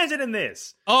Green Lantern in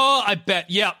this. Oh, I bet.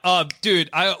 Yeah. Dude,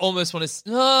 I almost want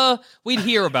to... we'd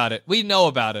hear about it. We'd know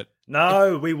about it.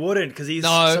 No, we wouldn't, because he's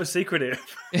so secretive.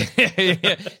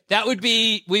 Yeah. That would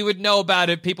be... We would know about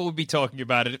it. People would be talking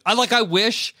about it. I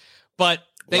wish, but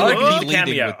they would be leading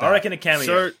with that. I reckon a cameo.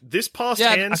 So this passed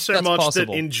hands so much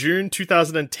possible. that in June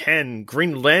 2010,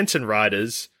 Green Lantern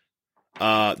writers...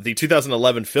 the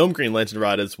 2011 film Green Lantern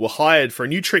writers were hired for a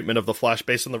new treatment of the Flash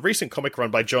based on the recent comic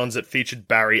run by Johns that featured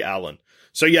Barry Allen.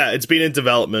 So yeah, it's been in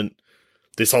development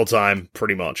this whole time,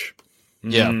 pretty much.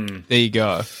 Yeah, there you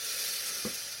go.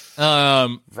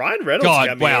 Ryan Reynolds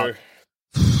cameo. Wow.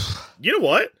 You know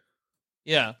what?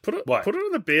 Yeah. Put it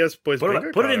on the BS Boys bingo Put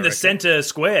it card, in the center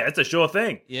square. That's a sure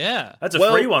thing. Yeah. That's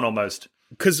a free one almost.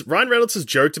 Because Ryan Reynolds has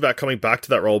joked about coming back to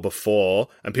that role before,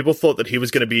 and people thought that he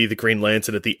was going to be the Green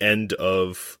Lantern at the end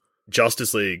of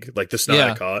Justice League, like the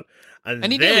Snyder Cut. And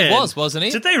he then, nearly was, wasn't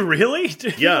he? Did they really?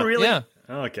 Yeah. Really? Yeah.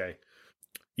 Oh, okay.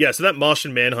 Yeah, so that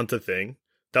Martian Manhunter thing,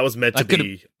 that was meant to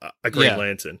be a Green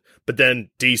Lantern. But then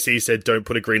DC said, don't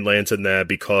put a Green Lantern there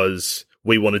because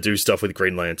we want to do stuff with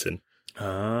Green Lantern.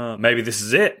 Maybe this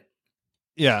is it.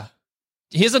 Yeah.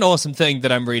 Here's an awesome thing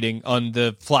that I'm reading on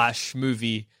the Flash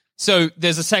movie. So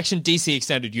there's a section DC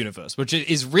Extended Universe, which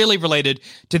is really related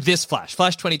to this Flash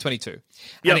 2022.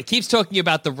 And it keeps talking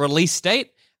about the release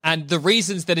date and the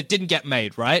reasons that it didn't get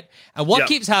made, right? And what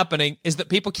keeps happening is that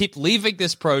people keep leaving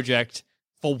this project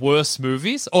for worse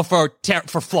movies or for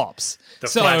flops. The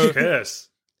Flash curse.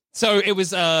 So it was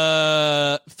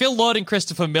Phil Lord and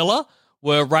Christopher Miller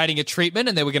were writing a treatment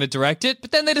and they were going to direct it, but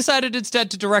then they decided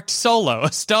instead to direct Solo,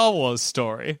 a Star Wars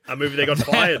story. A movie they got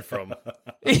fired from.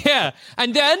 Yeah.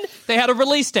 And then they had a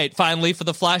release date finally for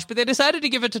The Flash, but they decided to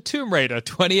give it to Tomb Raider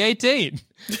 2018.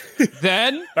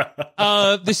 Then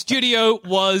the studio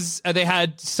was, they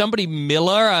had somebody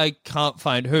Miller, I can't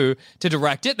find who, to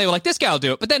direct it. They were like, this guy will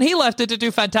do it. But then he left it to do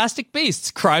Fantastic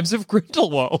Beasts, Crimes of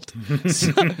Grindelwald.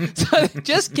 so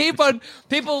just keep on,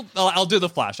 people, I'll do The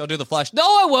Flash. No,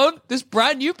 I won't. This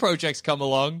brand new project's come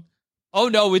along. Oh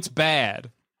no, it's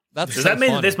bad. Does that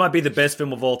mean that this might be the best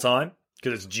film of all time?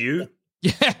 Because it's due?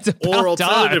 Yeah, it's about or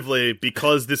alternatively,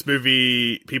 because this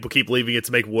movie, people keep leaving it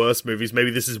to make worse movies, maybe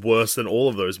this is worse than all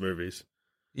of those movies.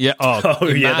 Yeah.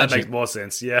 Yeah, that makes more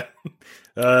sense. Yeah.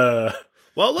 Well,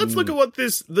 let's look at what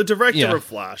the director of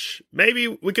Flash. Maybe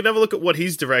we could have a look at what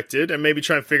he's directed and maybe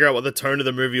try and figure out what the tone of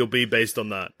the movie will be based on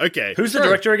that. Okay. Who's the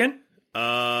director again?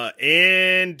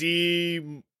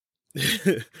 Andy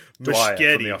Dwyer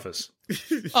from The Office.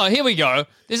 Oh, here we go.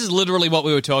 This is literally what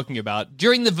we were talking about.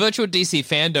 During the virtual DC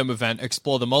fandom event,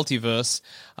 Explore the Multiverse,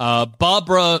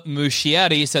 Barbara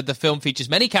Muschiatti said the film features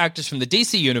many characters from the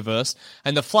DC universe,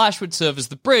 and The Flash would serve as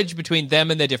the bridge between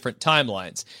them and their different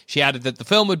timelines. She added that the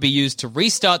film would be used to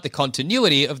restart the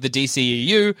continuity of the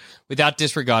DCEU without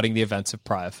disregarding the events of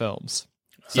prior films.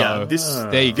 So,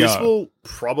 there you go. This will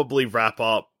probably wrap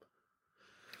up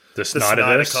the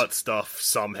Snyder Cut stuff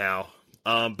somehow.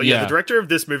 But the director of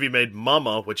this movie made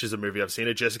Mama, which is a movie I've seen,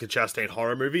 a Jessica Chastain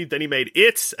horror movie. Then he made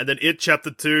It, and then It Chapter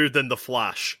 2, then The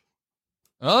Flash.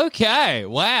 Okay,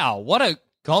 wow, what a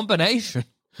combination.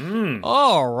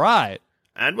 All right.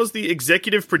 And was the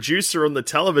executive producer on the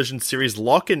television series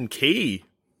Lock and Key.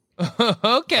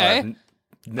 Okay.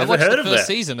 Never I watched heard the of first that.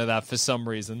 season of that for some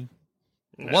reason.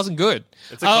 It wasn't good.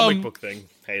 It's a comic book thing,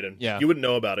 Hayden. Yeah. You wouldn't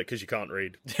know about it because you can't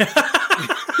read.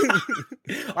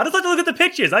 I just like to look at the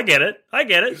pictures. I get it.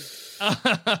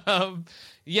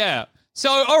 Yeah. So,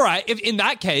 all right. If in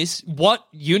that case, what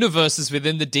universes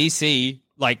within the DC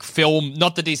film,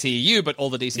 not the DCEU, but all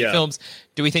the DC films,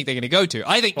 do we think they're going to go to?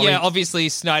 I think, obviously,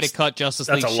 Snyder Cut, Justice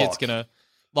League shit's going to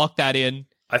lock that in.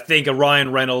 I think a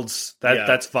Ryan Reynolds.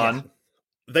 That's fun.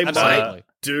 Yeah. They might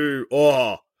do.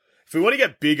 If we want to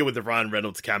get bigger with the Ryan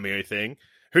Reynolds cameo thing,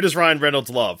 who does Ryan Reynolds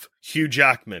love? Hugh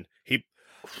Jackman.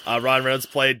 Ryan Reynolds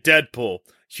played Deadpool.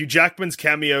 Hugh Jackman's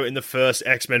cameo in the first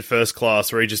X-Men First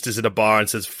Class, where he just is at a bar and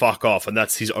says "fuck off," and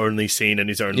that's his only scene and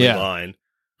his only line.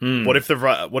 What if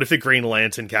the Green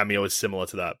Lantern cameo is similar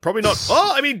to that? Probably not.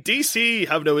 DC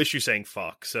have no issue saying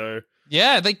 "fuck." So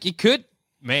yeah, you could.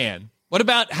 Man, what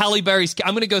about Halle Berry's?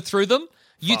 I'm going to go through them.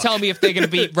 You tell me if they're going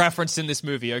to be referenced in this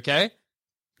movie, okay?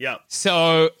 Yeah.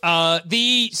 So,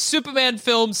 the Superman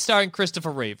film starring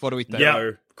Christopher Reeve. What do we think?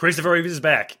 Yeah, Christopher Reeve is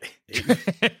back.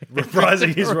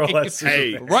 Reprising his role as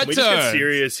Superman. Hey, we just get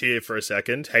serious here for a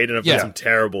second. Hayden, I've got some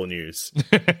terrible news.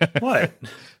 What?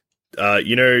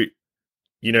 You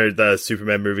know the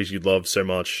Superman movies you love so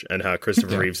much, and how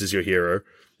Christopher Reeves is your hero.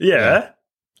 Yeah.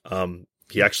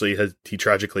 He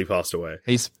tragically passed away.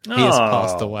 He has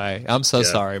passed away. I'm so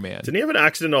sorry, man. Didn't he have an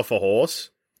accident off a horse?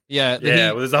 Yeah.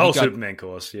 Well, there's the whole Superman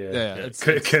course. Yeah.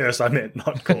 Curse, I meant,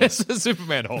 not course. It's a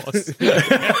Superman horse. It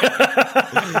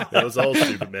was a whole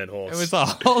Superman horse. It was a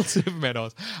whole Superman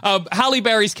horse. Halle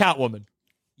Berry's Catwoman.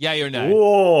 Yay or nay?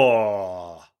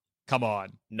 Whoa. Come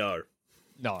on. No.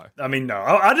 I mean,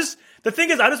 no. The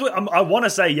thing is, I want to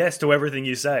say yes to everything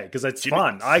you say because it's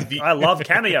fun. I love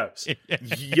cameos.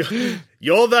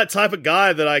 You're that type of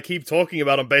guy that I keep talking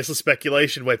about on Baseless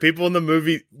Speculation, where people in the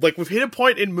movie, like, we've hit a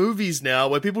point in movies now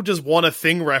where people just want a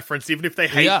thing referenced, even if they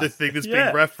hate the thing that's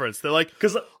being referenced. They're like,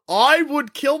 because I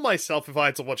would kill myself if I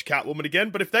had to watch Catwoman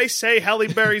again, but if they say Halle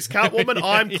Berry's Catwoman,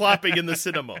 I'm clapping in the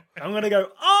cinema. I'm going to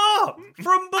go,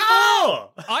 from before!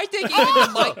 I think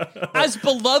even as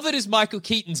beloved as Michael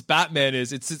Keaton's Batman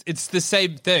is, it's the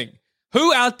same thing.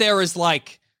 Who out there is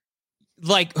like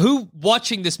who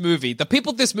watching this movie? The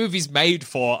people this movie's made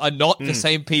for are not the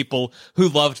same people who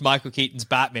loved Michael Keaton's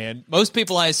Batman. Most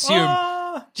people, I assume,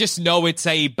 just know it's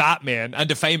a Batman and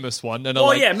a famous one. And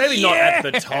maybe not at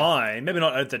the time. Maybe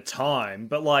not at the time,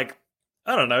 but like,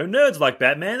 I don't know, nerds like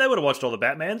Batman. They would have watched all the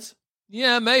Batmans.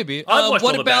 Yeah, maybe. I've watched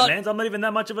all the Batmans. I'm not even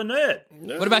that much of a nerd.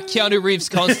 What about Keanu Reeves'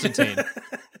 Constantine?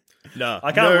 No,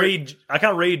 I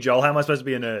can't read, Joel. How am I supposed to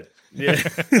be a nerd? Yeah,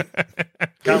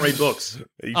 can't read books.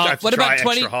 You have to try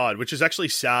extra hard, which is actually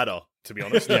sadder, to be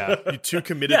honest. Yeah, you're too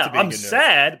committed to being a nerd. I'm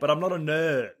sad, but I'm not a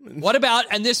nerd. What about?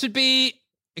 And this would be,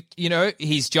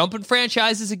 he's jumping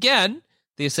franchises again.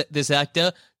 This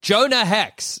actor Jonah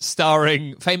Hex,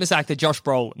 starring famous actor Josh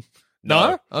Brolin.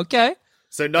 No? Okay.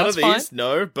 So none of these,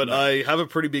 no, but I have a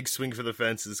pretty big swing for the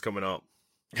fences coming up.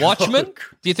 Watchmen?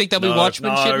 Do you think there'll be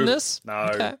Watchmen shit in this? No.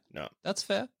 Okay. No. That's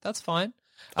fair. That's fine.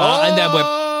 And then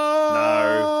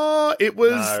it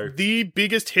was the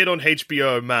biggest hit on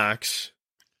HBO Max.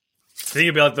 Think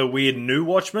about the weird new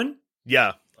Watchmen?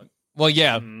 Yeah. Well,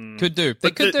 yeah, could do.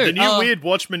 They could do. The new weird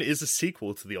Watchmen is a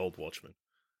sequel to the old Watchmen.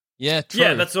 Yeah, true.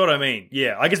 Yeah, that's what I mean.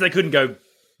 Yeah, I guess they couldn't go,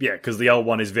 because the old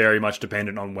one is very much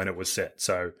dependent on when it was set,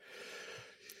 so...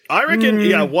 I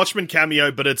reckon, Watchmen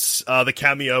cameo, but it's the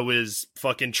cameo is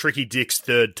fucking Tricky Dick's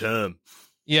third term.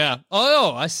 Yeah.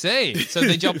 Oh, I see. So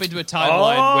they jump into a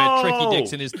timeline where Tricky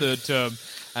Dick's in his third term,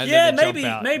 and then they jump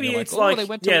out. Maybe it's they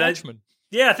went to Watchmen.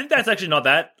 Yeah, I think that's actually not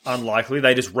that unlikely.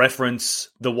 They just reference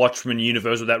the Watchmen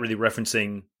universe without really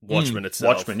referencing Watchmen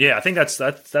itself. Watchmen, yeah, I think that's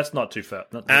not too far.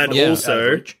 And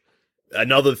also,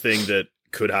 another thing that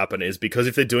could happen is because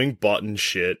if they're doing button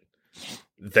shit,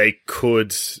 they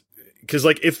could... Because,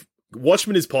 like, if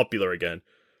Watchmen is popular again,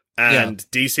 and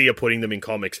DC are putting them in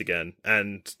comics again,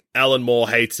 and Alan Moore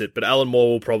hates it, but Alan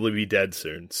Moore will probably be dead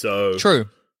soon, so... True.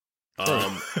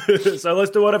 So let's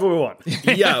do whatever we want.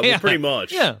 Yeah, pretty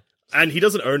much. Yeah. And he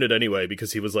doesn't own it anyway,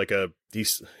 because he was like I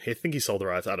think he sold the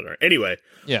rights, I don't know. Anyway,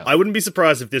 I wouldn't be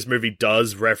surprised if this movie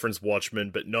does reference Watchmen,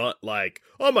 but not like,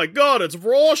 oh my god, it's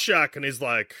Rorschach, and he's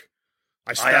like...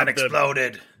 I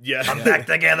unexploded. Yeah. I'm back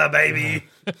together, baby.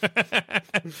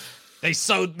 They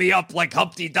sewed me up like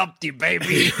Humpty Dumpty,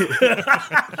 baby.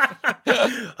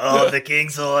 All the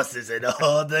king's horses and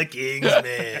all the king's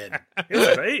men.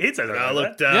 He'd say that. I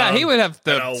look down. Yeah, he would have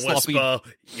the and I'll sloppy... whisper,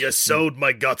 you sewed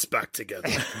my guts back together.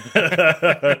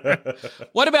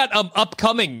 What about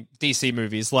upcoming DC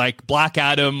movies like Black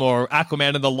Adam or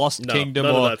Aquaman and the Lost Kingdom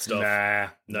none or of that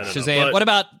stuff. No. Shazam? But what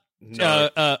about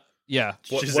Yeah.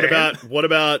 What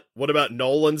about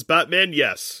Nolan's Batman?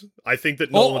 Yes. I think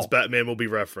that Nolan's Batman will be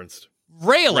referenced.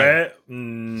 Really?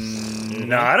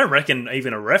 No, I don't reckon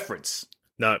even a reference.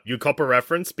 No, you cop a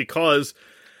reference because...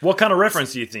 What kind of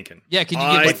reference are you thinking? Yeah, can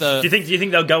you give the... Do you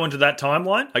think they'll go into that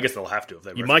timeline? I guess they'll have to if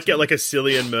they. You might get like a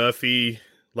Cillian Murphy,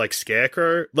 like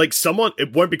Scarecrow, like someone.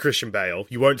 It won't be Christian Bale.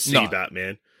 You won't see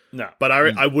Batman. No, but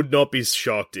I would not be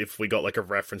shocked if we got like a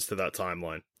reference to that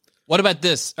timeline. What about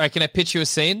this? All right, can I pitch you a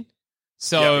scene?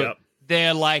 So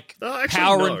they're like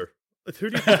powering. No.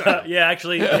 Who do you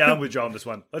think? I'm with Joe on this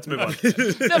one. Let's move on. No,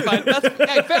 fine.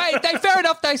 Fair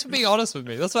enough. Thanks for being honest with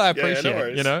me. That's what I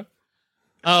appreciate. You know.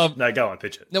 No, go on,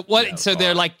 pitch it. No, what? So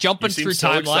they're like jumping through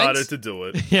timelines. Excited to do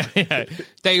it. Yeah.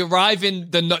 They arrive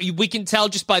in the. We can tell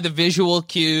just by the visual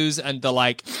cues and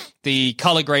the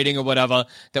color grading or whatever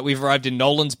that we've arrived in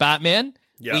Nolan's Batman.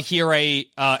 Yeah. We hear a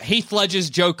Heath Ledger's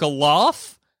Joker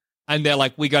laugh, and they're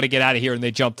like, we got to get out of here, and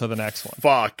they jump to the next one.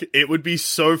 Fuck. It would be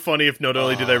so funny if not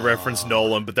only do they reference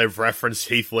Nolan, but they've referenced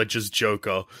Heath Ledger's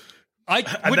Joker.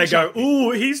 And they go,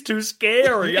 ooh, he's too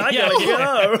scary. I gotta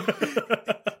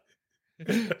go.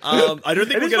 I don't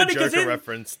think we'll get a Joker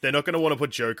reference. They're not going to want to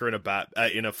put Joker in a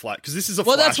flat because this is a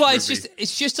Flash that's why movie.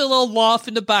 it's just a little laugh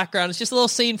in the background. It's just a little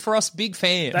scene for us big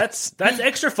fans. That's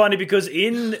extra funny because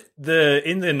in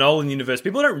the Nolan universe,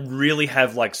 people don't really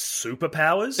have like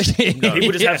superpowers.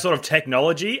 People just have sort of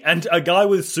technology, and a guy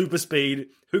with super speed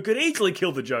who could easily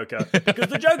kill the Joker because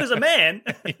the Joker's a man.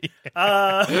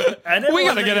 And we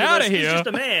gotta get out of here. He's just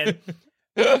a man.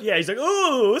 Yeah, he's like,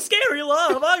 ooh, scary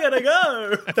love, I gotta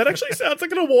go. That actually sounds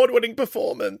like an award-winning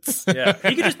performance. Yeah,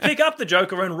 he could just pick up the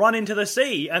Joker and run into the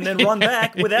sea and then run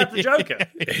back without the Joker.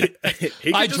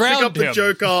 He could just pick up the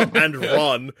Joker and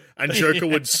run, and Joker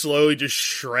would slowly just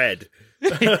shred.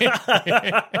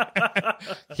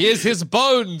 Here's his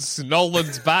bones,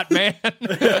 Nolan's Batman.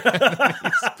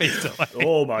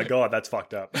 Oh my god, that's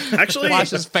fucked up. Actually,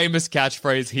 Flash's famous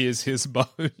catchphrase, here's his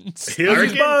bones. Here's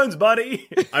his bones, buddy.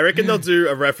 I reckon they'll do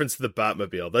a reference to the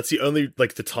Batmobile. That's the only,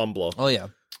 like, the Tumblr. Oh, yeah.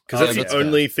 Because that's the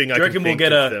only thing I can think we'll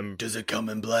get of them. Does it come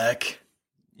in black?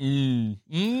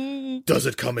 Does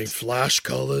it come in Flash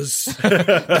colors?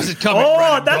 Does it come in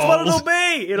red and that's gold? what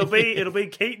it'll be. It'll be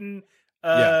Keaton.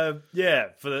 Ezra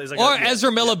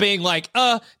Miller being like,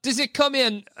 does it come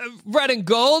in red and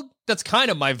gold? That's kind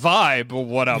of my vibe or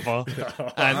whatever.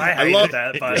 And I love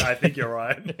that, but I think you're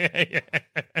right.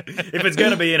 If it's going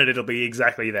to be in it, it'll be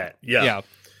exactly that. Yeah.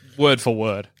 Word for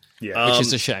word. Yeah. Which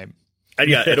is a shame. And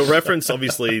yeah, it'll reference,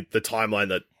 obviously, the timeline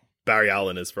that Barry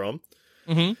Allen is from.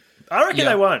 Mm-hmm. I reckon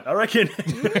they won't. I reckon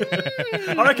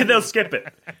they'll skip it.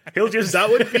 He'll just That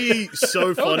would be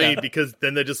so funny because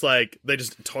then they just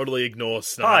totally ignore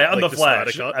Snyder. Hi, I'm the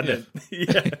Snyder Flash.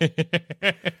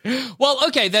 cut. Well,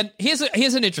 okay, then here's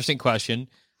an interesting question.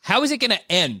 How is it going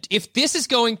to end? If this is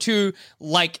going to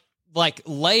like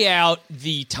lay out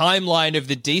the timeline of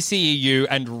the DCEU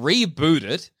and reboot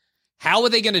it, how are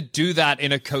they going to do that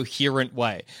in a coherent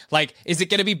way? Like, is it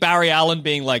going to be Barry Allen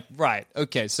being like, right,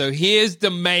 okay, so here's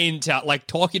the main,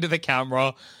 talking to the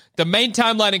camera. The main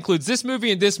timeline includes this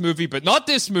movie and this movie, but not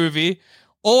this movie.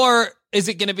 Or is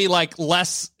it going to be like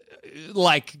less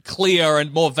clear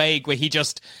and more vague where he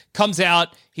just comes out,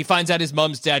 he finds out his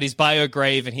mum's dead, he's by her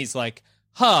grave, and he's like,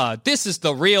 this is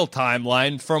the real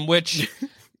timeline from which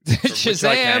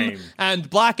Shazam and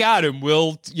Black Adam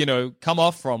will, come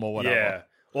off from or whatever. Yeah.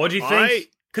 Or do you think...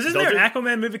 Because isn't there an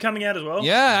Aquaman movie coming out as well?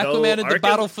 Yeah, Aquaman and the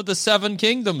Battle for the Seven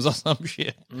Kingdoms or some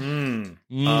shit.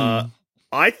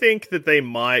 I think that they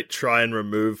might try and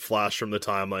remove Flash from the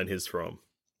timeline he's from.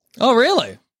 Oh,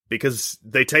 really? Because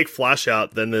they take Flash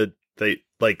out, then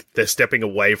they're stepping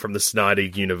away from the Snyder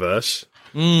universe.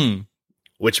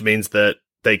 Which means that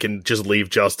they can just leave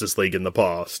Justice League in the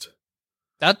past.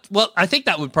 I think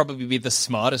that would probably be the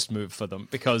smartest move for them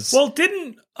because... Well,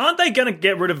 aren't they going to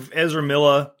get rid of Ezra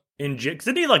Miller in jail?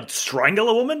 Didn't he, strangle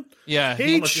a woman? Yeah.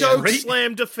 He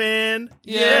choke-slammed a fan.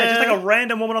 Yeah, just a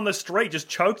random woman on the street just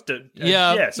choked it.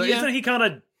 So isn't he kind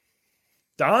of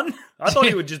done? I thought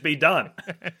he would just be done.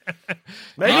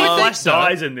 Maybe Flash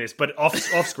dies in this, but off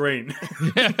screen.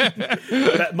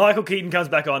 Michael Keaton comes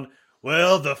back on,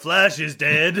 well, the Flash is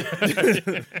dead.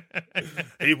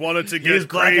 He wanted to get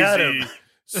crazy.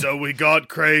 So we got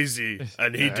crazy,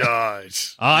 and he died.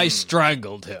 I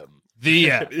strangled him.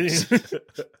 The end.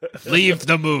 Leave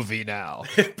the movie now.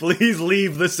 Please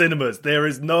leave the cinemas. There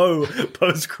is no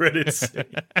post-credits.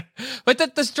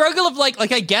 But the struggle of,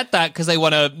 I get that because they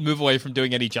want to move away from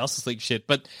doing any Justice League shit,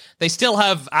 but they still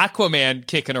have Aquaman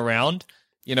kicking around.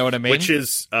 You know what I mean? Which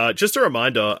is, just a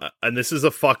reminder, and this is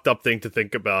a fucked up thing to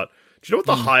think about. Do you know what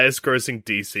the highest grossing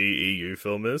DC EU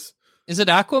film is? Is it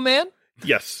Aquaman?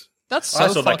 Yes. That's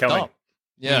so fucked up.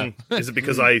 Yeah. Is it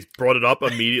because I brought it up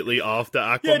immediately after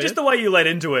Aquaman? Yeah, just the way you led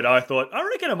into it, I thought, I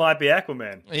reckon it might be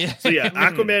Aquaman. Yeah. So yeah,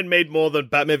 Aquaman made more than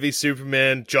Batman v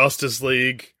Superman, Justice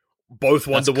League, both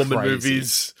Wonder Woman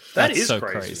movies. That's so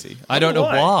crazy. I don't know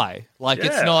why.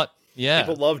 It's not... Yeah.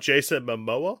 People love Jason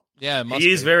Momoa. Yeah,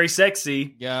 he is very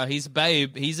sexy. Yeah, he's a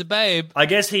babe. He's a babe. I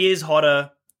guess he is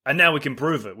hotter, and now we can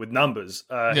prove it with numbers.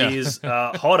 He is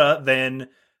hotter than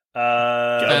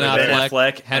Ben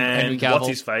Affleck and Henry Cavill. what's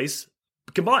his face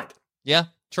combined. Yeah,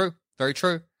 true. Very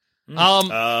true.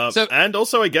 And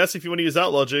also, I guess, if you want to use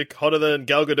that logic, hotter than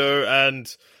Gal Gadot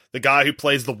and the guy who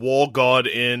plays the war god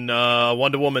in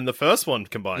Wonder Woman, the first one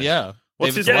combined. Yeah.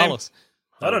 What's David his name? Wallace.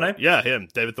 I don't know. Yeah, him,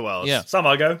 David Thewlis. Yeah. Some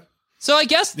ago. So I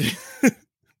guess...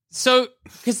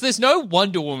 because there's no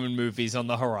Wonder Woman movies on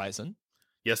the horizon.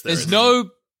 Yes,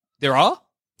 There are?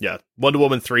 Yeah. Wonder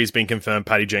Woman 3 has been confirmed.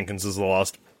 Patty Jenkins is the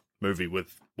last movie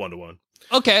with Wonder Woman.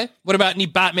 Okay. What about any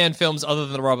Batman films other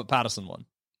than the Robert Pattinson one?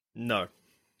 No.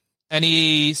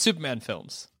 Any Superman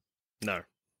films? No.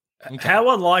 Okay. How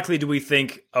unlikely do we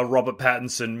think a Robert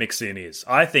Pattinson mix-in is?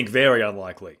 I think very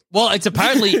unlikely. Well, it's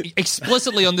apparently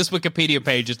explicitly on this Wikipedia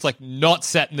page, it's like not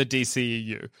set in the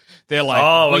DCEU. They're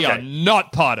like, we are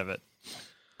not part of it.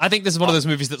 I think this is one of those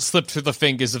movies that slipped through the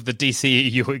fingers of the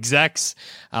DCEU execs.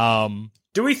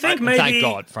 Do we think maybe... Thank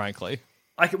God, frankly.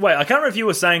 I can't remember if you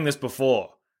were saying this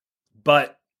before,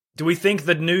 but do we think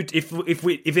the new... If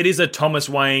it is a Thomas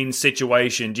Wayne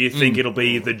situation, do you think it'll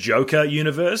be the Joker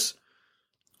universe?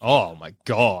 Oh my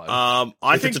God.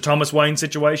 I think it's a Thomas Wayne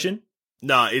situation?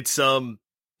 No, it's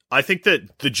I think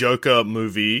that the Joker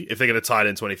movie, if they're going to tie it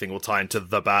into anything, will tie into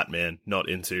the Batman, not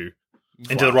into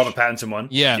Flash. Into the Robert Pattinson one.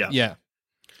 Yeah.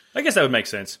 I guess that would make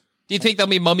sense. Do you think there'll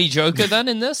be Mummy Joker then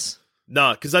in this?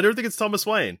 No, because I don't think it's Thomas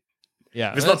Wayne.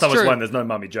 Yeah, if it's not Thomas Wayne, there's no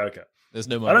Mummy Joker. There's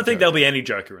no Mummy I don't think Joker. there'll be any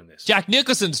Joker in this. Jack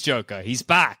Nicholson's Joker. He's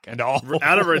back and all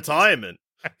Out of retirement.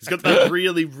 He's got that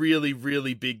really, really,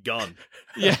 really big gun.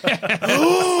 Yeah.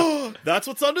 That's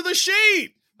what's under the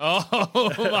sheet. Oh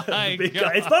my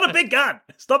God. It's not a big gun.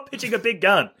 Stop pitching a big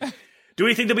gun. Do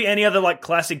we think there'll be any other like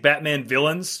classic Batman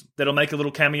villains that'll make a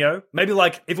little cameo? Maybe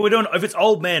like if it's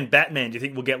old man Batman, do you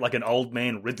think we'll get like an old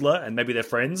man Riddler and maybe they're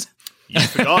friends? You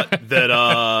forgot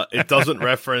that it doesn't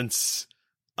reference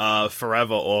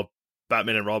Forever or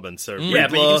Batman and Robin. So Riddler, yeah,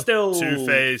 but you can still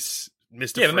Two-Face,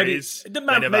 Mr. Yeah, but Freeze.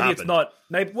 maybe it's not.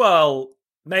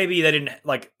 Maybe they didn't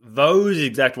like those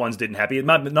exact ones didn't happen. It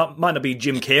might not be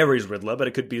Jim Carrey's Riddler, but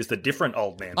it could be just a different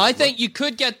old man Riddler. I think you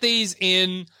could get these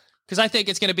in because I think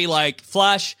it's going to be like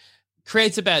Flash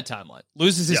creates a bad timeline,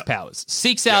 loses his powers,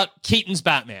 seeks out Keaton's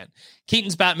Batman.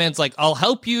 Keaton's Batman's like, I'll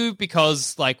help you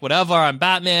because like whatever, I'm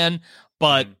Batman,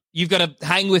 but you've got to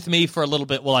hang with me for a little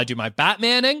bit while I do my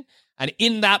Batmaning. And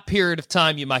in that period of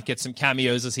time, you might get some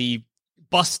cameos as he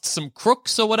busts some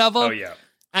crooks or whatever. Oh, yeah.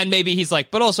 And maybe he's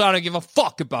like, but also I don't give a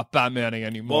fuck about Batmaning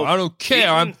anymore. Well, I don't care.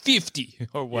 Keaton, I'm 50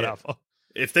 or whatever. Yeah.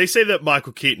 If they say that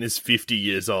Michael Keaton is 50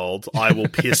 years old, I will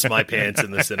piss my pants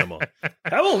in the cinema.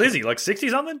 How old is he? Like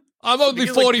 60-something? I'm only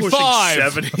 45.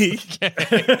 Like 70.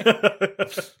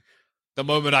 The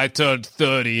moment I turned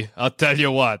 30, I'll tell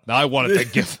you what, I wanted to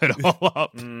give it all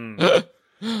up.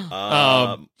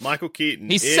 Michael Keaton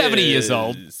he's 70 years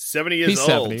old. 70 years he's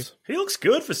old. 70. He looks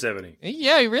good for 70.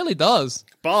 Yeah, he really does.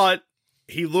 But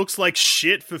he looks like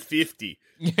shit for 50.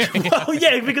 Well,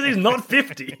 yeah, because he's not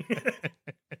 50.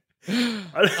 I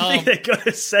don't think they're going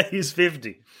to say he's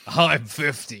 50. I'm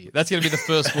 50. That's going to be the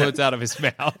first words out of his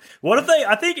mouth. What if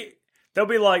I think they'll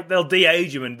be like, they'll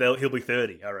de-age him and he'll be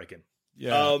 30, I reckon.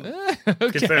 Yeah. Okay.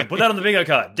 Confirm. Put that on the bingo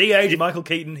card. De-age Michael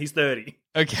Keaton, he's 30.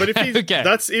 Okay. But if he's,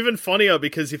 that's even funnier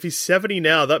because if he's 70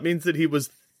 now, that means that he was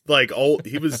like old.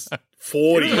 He was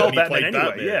 40 he was when he played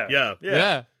Batman.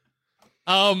 Yeah.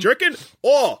 Do you reckon?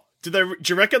 Do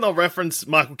you reckon they'll reference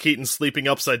Michael Keaton sleeping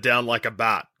upside down like a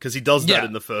bat? Because he does that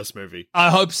in the first movie. I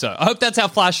hope so. I hope that's how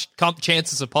Flash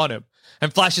chances upon him.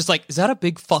 And Flash is like, is that a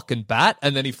big fucking bat?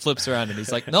 And then he flips around and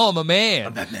he's like, no, I'm a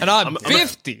man. And I'm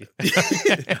 50.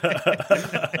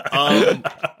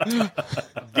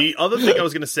 The other thing I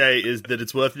was going to say is that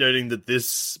it's worth noting that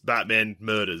this Batman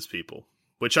murders people,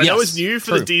 which I know is new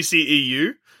for the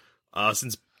DCEU,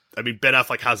 since, I mean, Ben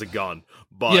Affleck has a gun.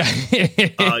 But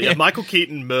Michael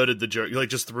Keaton murdered the Joker, like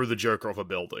just threw the Joker off a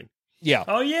building. Yeah.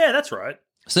 Oh, yeah, that's right.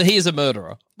 So he is a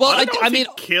murderer. Well, I mean,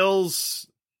 he kills...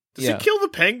 Does he kill the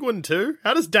Penguin too?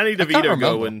 How does Danny DeVito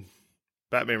go in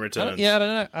Batman Returns?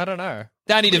 I don't know.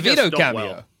 Danny DeVito cameo.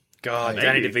 Well. God, maybe.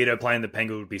 Danny DeVito playing the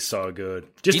Penguin would be so good.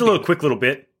 Just a quick little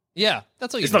bit. Yeah,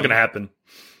 that's all. It's not going to happen.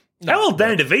 No, How old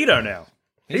Danny DeVito now?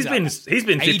 He's been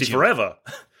 50 forever.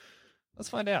 Let's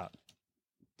find out.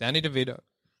 Danny DeVito.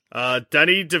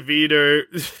 Danny DeVito.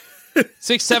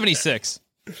 676.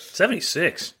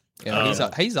 76.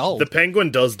 Yeah, he's old. The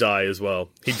Penguin does die as well.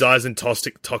 He dies in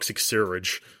toxic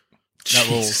sewage.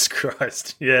 Jesus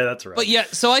Christ. Yeah, that's right. But yeah,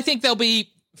 so I think there'll be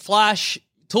Flash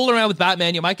tooling around with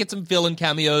Batman. You might get some villain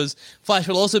cameos. Flash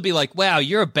will also be like, wow,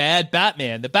 you're a bad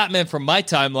Batman. The Batman from my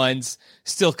timeline's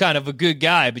still kind of a good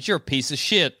guy, but you're a piece of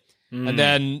shit. And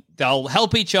then they'll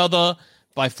help each other.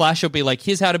 By Flash will be like,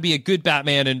 here's how to be a good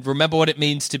Batman and remember what it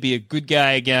means to be a good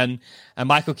guy again. And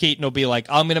Michael Keaton will be like,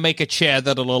 I'm going to make a chair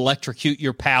that'll electrocute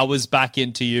your powers back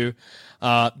into you.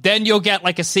 Then you'll get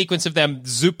like a sequence of them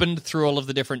zooping through all of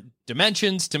the different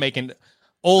dimensions to make an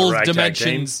all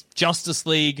dimensions Justice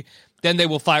League. Then they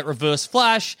will fight Reverse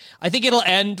Flash. I think it'll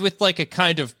end with like a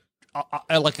kind of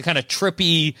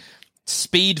trippy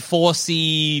Speed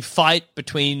Forcey fight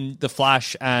between the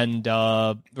Flash and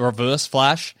Reverse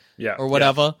Flash. Yeah, or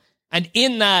whatever. And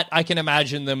in that, I can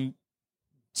imagine them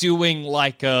doing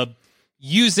like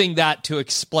using that to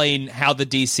explain how the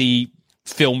DC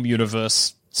film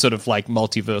universe sort of like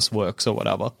multiverse works or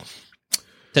whatever,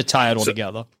 to tie it all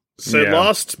together. So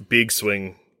last big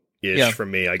swing-ish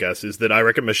from me, I guess, is that I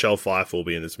reckon Michelle Pfeiffer will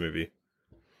be in this movie.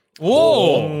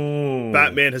 Whoa!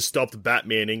 Batman has stopped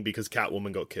Batmaning because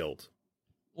Catwoman got killed.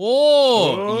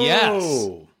 Oh,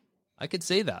 yes. I could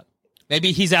see that.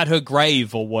 Maybe he's at her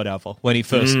grave or whatever when he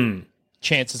first when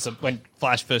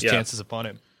Flash first chances upon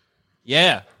him.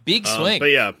 Yeah, big swing.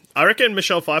 But yeah, I reckon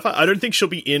Michelle Pfeiffer, I don't think she'll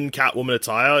be in Catwoman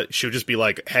attire. She'll just be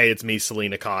like, hey, it's me,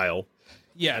 Selena Kyle.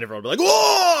 Yeah. And everyone will be like,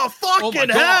 whoa, fucking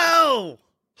hell!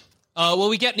 Will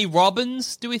we get any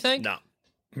Robins, do we think? No.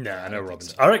 Nah, no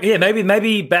Robins. I reckon,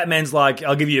 maybe Batman's like,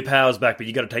 I'll give you your powers back, but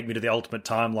you got to take me to the ultimate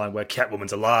timeline where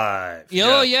Catwoman's alive.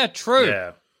 Oh, yeah, true.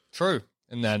 Yeah. True.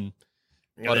 And then,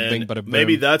 bada bing, bada boom.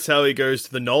 Maybe that's how he goes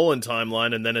to the Nolan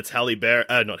timeline, and then it's Halle Berry,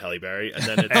 not Halle Berry, and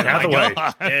then it's Anne Hathaway.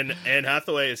 and Anne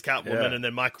Hathaway is Catwoman, and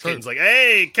then Michael Keaton's like,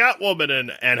 hey, Catwoman,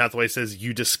 and Anne Hathaway says,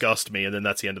 you disgust me, and then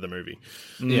that's the end of the movie.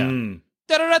 Yeah.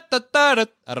 I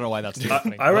don't know why that's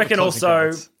happening. I reckon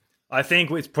also, I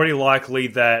think it's pretty likely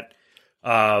that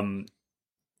that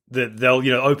they'll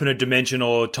open a dimension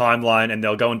or timeline and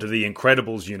they'll go into the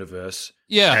Incredibles universe.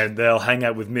 Yeah, and they'll hang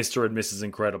out with Mr. and Mrs.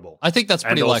 Incredible. I think that's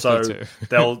pretty likely too.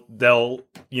 they'll there'll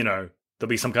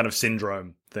be some kind of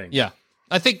syndrome thing. Yeah,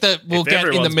 I think that we'll get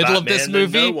in the middle of this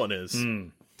movie. No one is.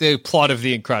 The plot of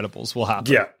the Incredibles will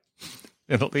happen. Yeah,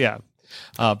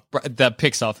 that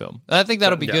Pixar film. I think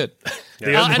that'll be good.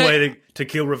 The only way to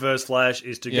kill Reverse Flash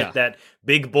is to get that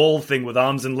big ball thing with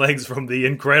arms and legs from the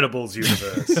Incredibles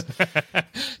universe.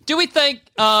 Do we think,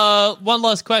 one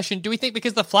last question, do we think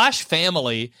because the Flash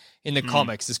family in the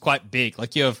comics is quite big,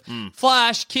 like you have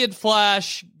Flash, Kid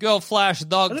Flash, Girl Flash,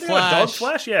 Dog Flash. Dog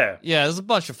Flash, yeah. Yeah, there's a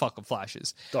bunch of fucking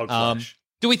Flashes. Dog Flash.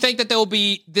 Do we think that there will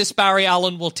be, this Barry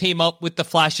Allen will team up with the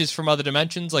Flashes from other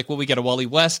dimensions? Like, will we get a Wally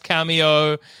West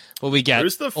cameo? Will we get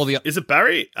is it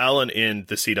Barry Allen in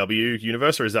the CW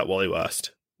universe, or is that Wally West?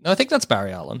 No, I think that's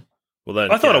Barry Allen. Well,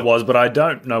 then I thought it was, but I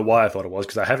don't know why I thought it was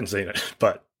because I haven't seen it.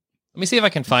 But let me see if I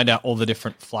can find out all the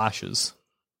different Flashes.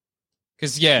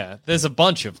 Because, there's a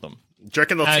bunch of them. Do you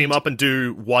reckon they'll team up and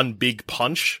do one big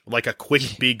punch? Like a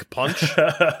quick big punch?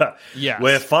 Yeah.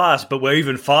 We're fast, but we're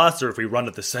even faster if we run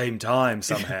at the same time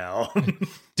somehow.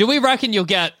 Do we reckon you'll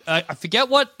get, I forget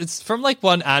what, it's from like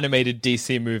one animated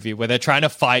DC movie where they're trying to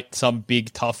fight some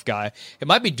big tough guy. It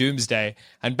might be Doomsday,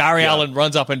 and Barry Allen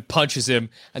runs up and punches him,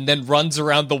 and then runs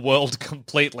around the world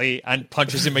completely and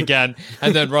punches him again,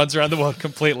 and then runs around the world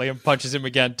completely and punches him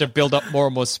again to build up more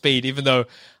and more speed, even though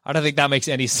I don't think that makes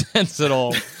any sense at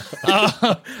all.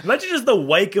 Imagine just the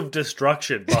wake of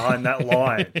destruction behind that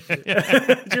line.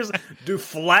 Just do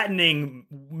flattening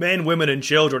men, women, and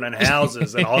children and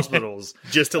houses and hospitals.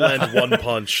 Just to land one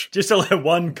punch. Just to land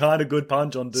one kind of good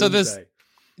punch on Doomsday. So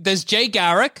there's Jay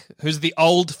Garrick, who's the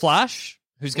old Flash,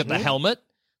 who's got the helmet,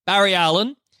 Barry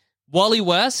Allen, Wally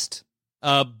West,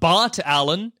 Bart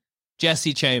Allen,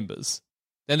 Jesse Chambers.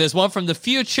 Then there's one from the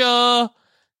future.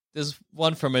 There's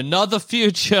one from another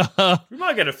future. We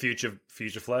might get a future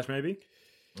Flash, maybe.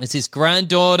 It's his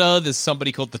granddaughter. There's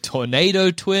somebody called the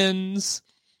Tornado Twins.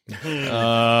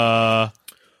 Well,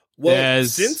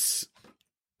 since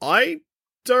I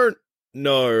don't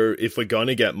know if we're going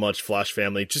to get much Flash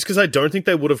family, just because I don't think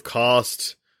they would have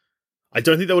put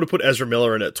Ezra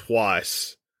Miller in it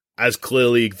twice as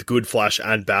clearly the good Flash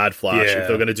and bad Flash if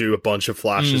they're going to do a bunch of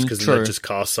Flashes, because then they just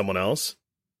cast someone else.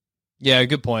 Yeah,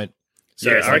 good point.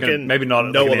 So I reckon maybe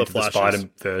not no other Flashes.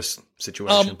 Spider-Verse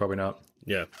situation, probably not.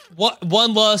 Yeah.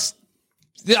 One last...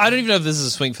 I don't even know if this is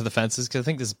a swing for the fences, because I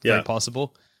think this is very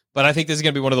possible. But I think this is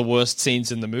going to be one of the worst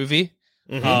scenes in the movie.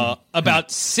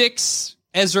 About 6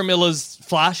 Ezra Miller's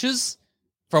Flashes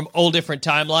from all different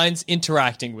timelines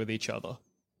interacting with each other.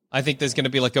 I think there's going to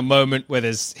be like a moment where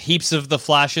there's heaps of the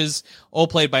Flashes, all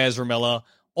played by Ezra Miller,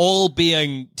 all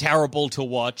being terrible to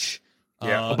watch.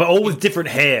 Yeah, but all with different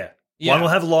hair. Yeah. One will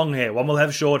have long hair, one will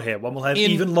have short hair, one will have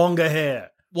even longer hair.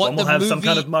 One will have some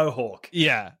kind of mohawk.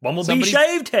 Yeah. One will be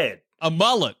shaved head. A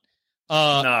mullet.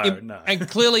 No. And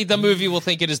clearly the movie will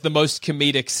think it is the most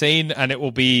comedic scene, and it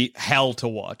will be hell to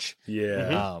watch.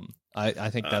 Yeah. I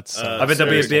think that's... I bet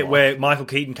there'll be a bit where Michael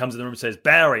Keaton comes in the room and says,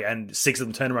 Barry, and 6 of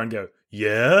them turn around and go,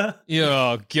 yeah?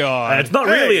 Oh, God. And it's not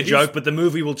really a joke, but the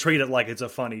movie will treat it like it's a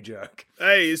funny joke.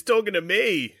 Hey, he's talking to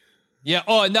me. Yeah.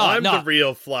 Oh, no, I'm the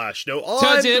real Flash. No,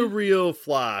 I'm the real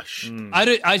Flash.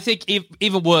 I think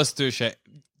even worse, Dusha.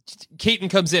 Keaton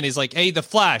comes in. He's like, hey, the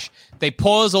Flash. They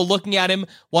pause all looking at him.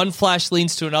 One Flash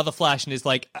leans to another Flash and is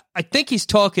like, I think he's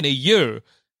talking to you.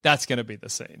 That's going to be the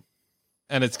scene.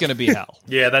 and it's going to be hell.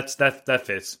 Yeah, that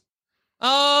fits.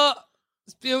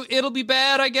 It'll be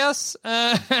bad, I guess.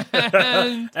 But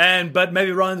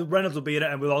maybe Ryan Reynolds will be in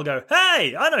it, and we'll all go,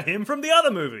 "Hey, I know him from the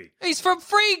other movie. He's from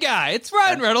Free Guy. It's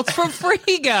Ryan Reynolds from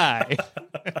Free Guy,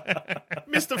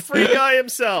 Mr. Free Guy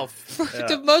himself."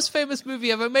 The most famous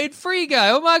movie ever made, Free Guy.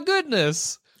 Oh my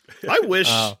goodness!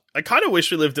 I kind of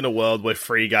wish we lived in a world where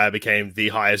Free Guy became the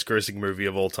highest grossing movie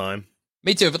of all time.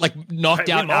 Me too. If it knocked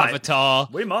out Avatar,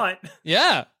 We might.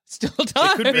 yeah. Still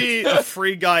time. It could be a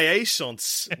Free Guy-ation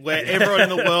where everyone in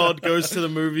the world goes to the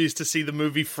movies to see the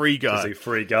movie Free Guy. To see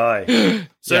Free Guy.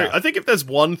 So I think if there's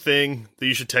one thing that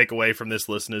you should take away from this,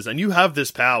 listeners, and you have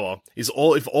this power, is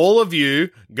if all of you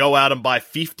go out and buy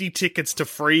 50 tickets to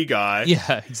Free Guy,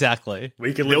 Yeah, exactly.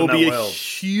 We can live there in will be that a world.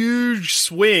 huge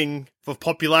swing for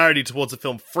popularity towards the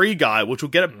film Free Guy, which will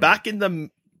get it back in the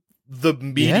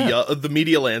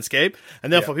media landscape,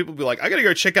 and therefore people will be like, I gotta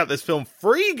go check out this film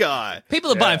Free Guy.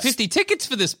 People are buying 50 tickets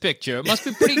for this picture. It must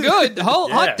be pretty good.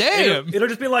 Hot damn. It'll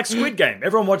just be like Squid Game.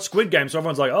 Everyone watched Squid Game, so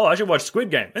everyone's like, oh, I should watch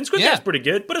Squid Game. And Squid Game's pretty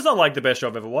good, but it's not like the best show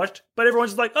I've ever watched. But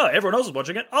everyone's just like, oh, everyone else is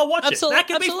watching it. I'll watch it. That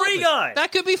could be Free Guy.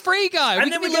 That could be Free Guy. And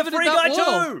then we get Free Guy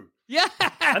too. Yeah.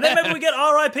 And then maybe we get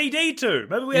R.I.P.D. too.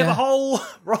 Maybe we have a whole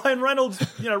Ryan Reynolds,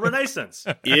 renaissance.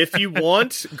 If you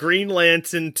want Green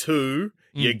Lantern 2,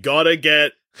 you gotta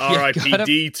get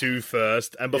R.I.P.D. 2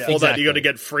 first, and before that you gotta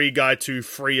get Free Guy 2,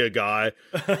 Free a Guy.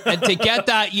 And to get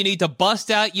that, you need to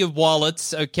bust out your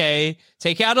wallets, okay?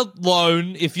 Take out a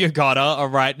loan if you gotta, all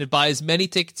right? And buy as many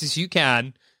tickets as you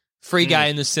can. Free Guy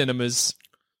in the cinemas.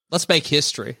 Let's make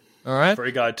history, all right?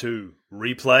 Free Guy 2,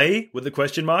 replay with the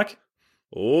question mark?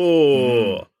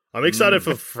 Oh, I'm excited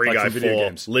for Free Like Guy some video 4.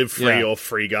 games. Live Free or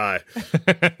Free Guy.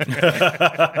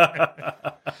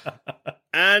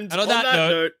 And on that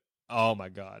note, oh my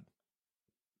God.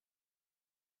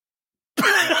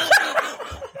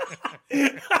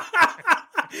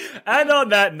 And on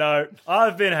that note,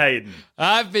 I've been Hayden.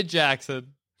 I've been Jackson.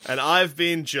 And I've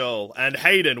been Joel. And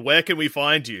Hayden, where can we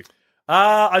find you?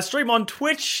 I stream on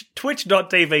Twitch,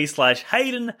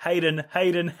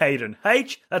 twitch.tv/Hayden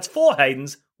H. That's 4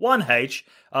 Haydens, 1 H.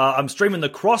 I'm streaming the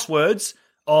crosswords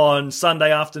on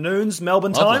Sunday afternoons,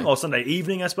 Melbourne time, or Sunday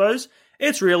evening, I suppose.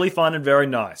 It's really fun and very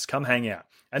nice. Come hang out.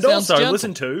 And Sounds also gentle.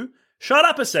 listen to Shut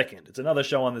Up a Second. It's another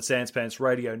show on the Sanspants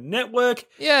Radio Network.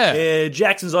 Yeah.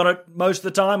 Jackson's on it most of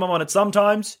the time. I'm on it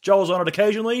sometimes. Joel's on it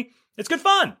occasionally. It's good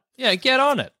fun. Yeah, get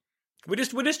on it. We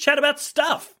just chat about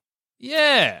stuff.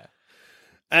 Yeah.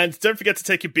 And don't forget to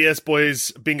take your BS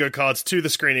Boys bingo cards to the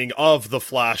screening of The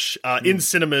Flash in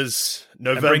cinemas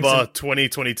November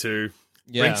 2022.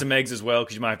 Yeah. Bring some eggs as well,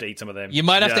 because you might have to eat some of them. You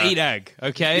might have to eat egg,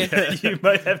 okay? Yeah, you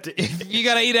might have to. If you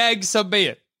gotta eat eggs, so be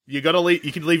it. You gotta leave.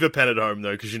 You can leave your pen at home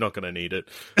though, because you're not gonna need it.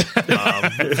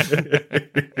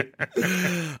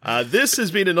 This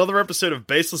has been another episode of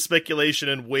Baseless Speculation,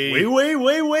 and we.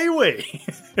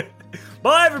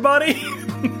 Bye, everybody.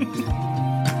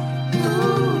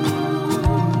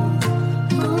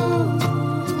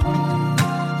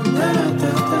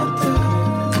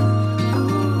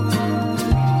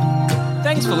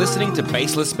 Thanks for listening to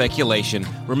Baseless Speculation.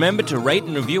 Remember to rate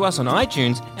and review us on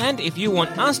iTunes, and if you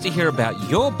want us to hear about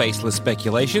your baseless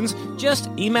speculations, just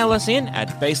email us in at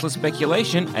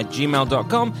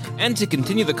baselesspeculation@gmail.com, and to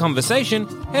continue the conversation,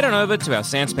 head on over to our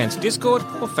Sanspants Discord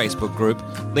or Facebook group.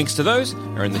 Links to those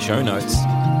are in the show notes.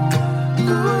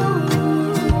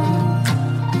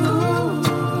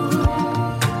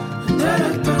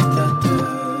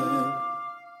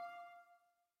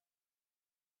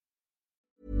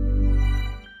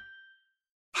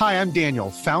 Hi, I'm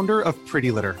Daniel, founder of Pretty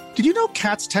Litter. Did you know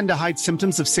cats tend to hide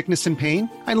symptoms of sickness and pain?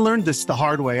 I learned this the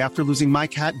hard way after losing my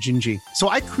cat, Gingy. So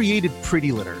I created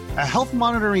Pretty Litter, a health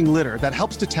monitoring litter that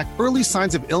helps detect early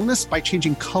signs of illness by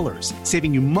changing colors,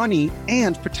 saving you money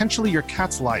and potentially your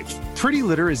cat's life. Pretty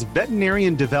Litter is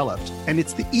veterinarian developed, and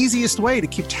it's the easiest way to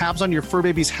keep tabs on your fur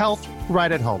baby's health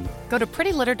right at home. Go to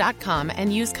prettylitter.com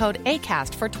and use code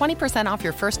ACAST for 20% off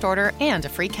your first order and a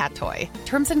free cat toy.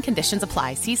 Terms and conditions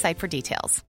apply. See site for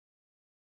details.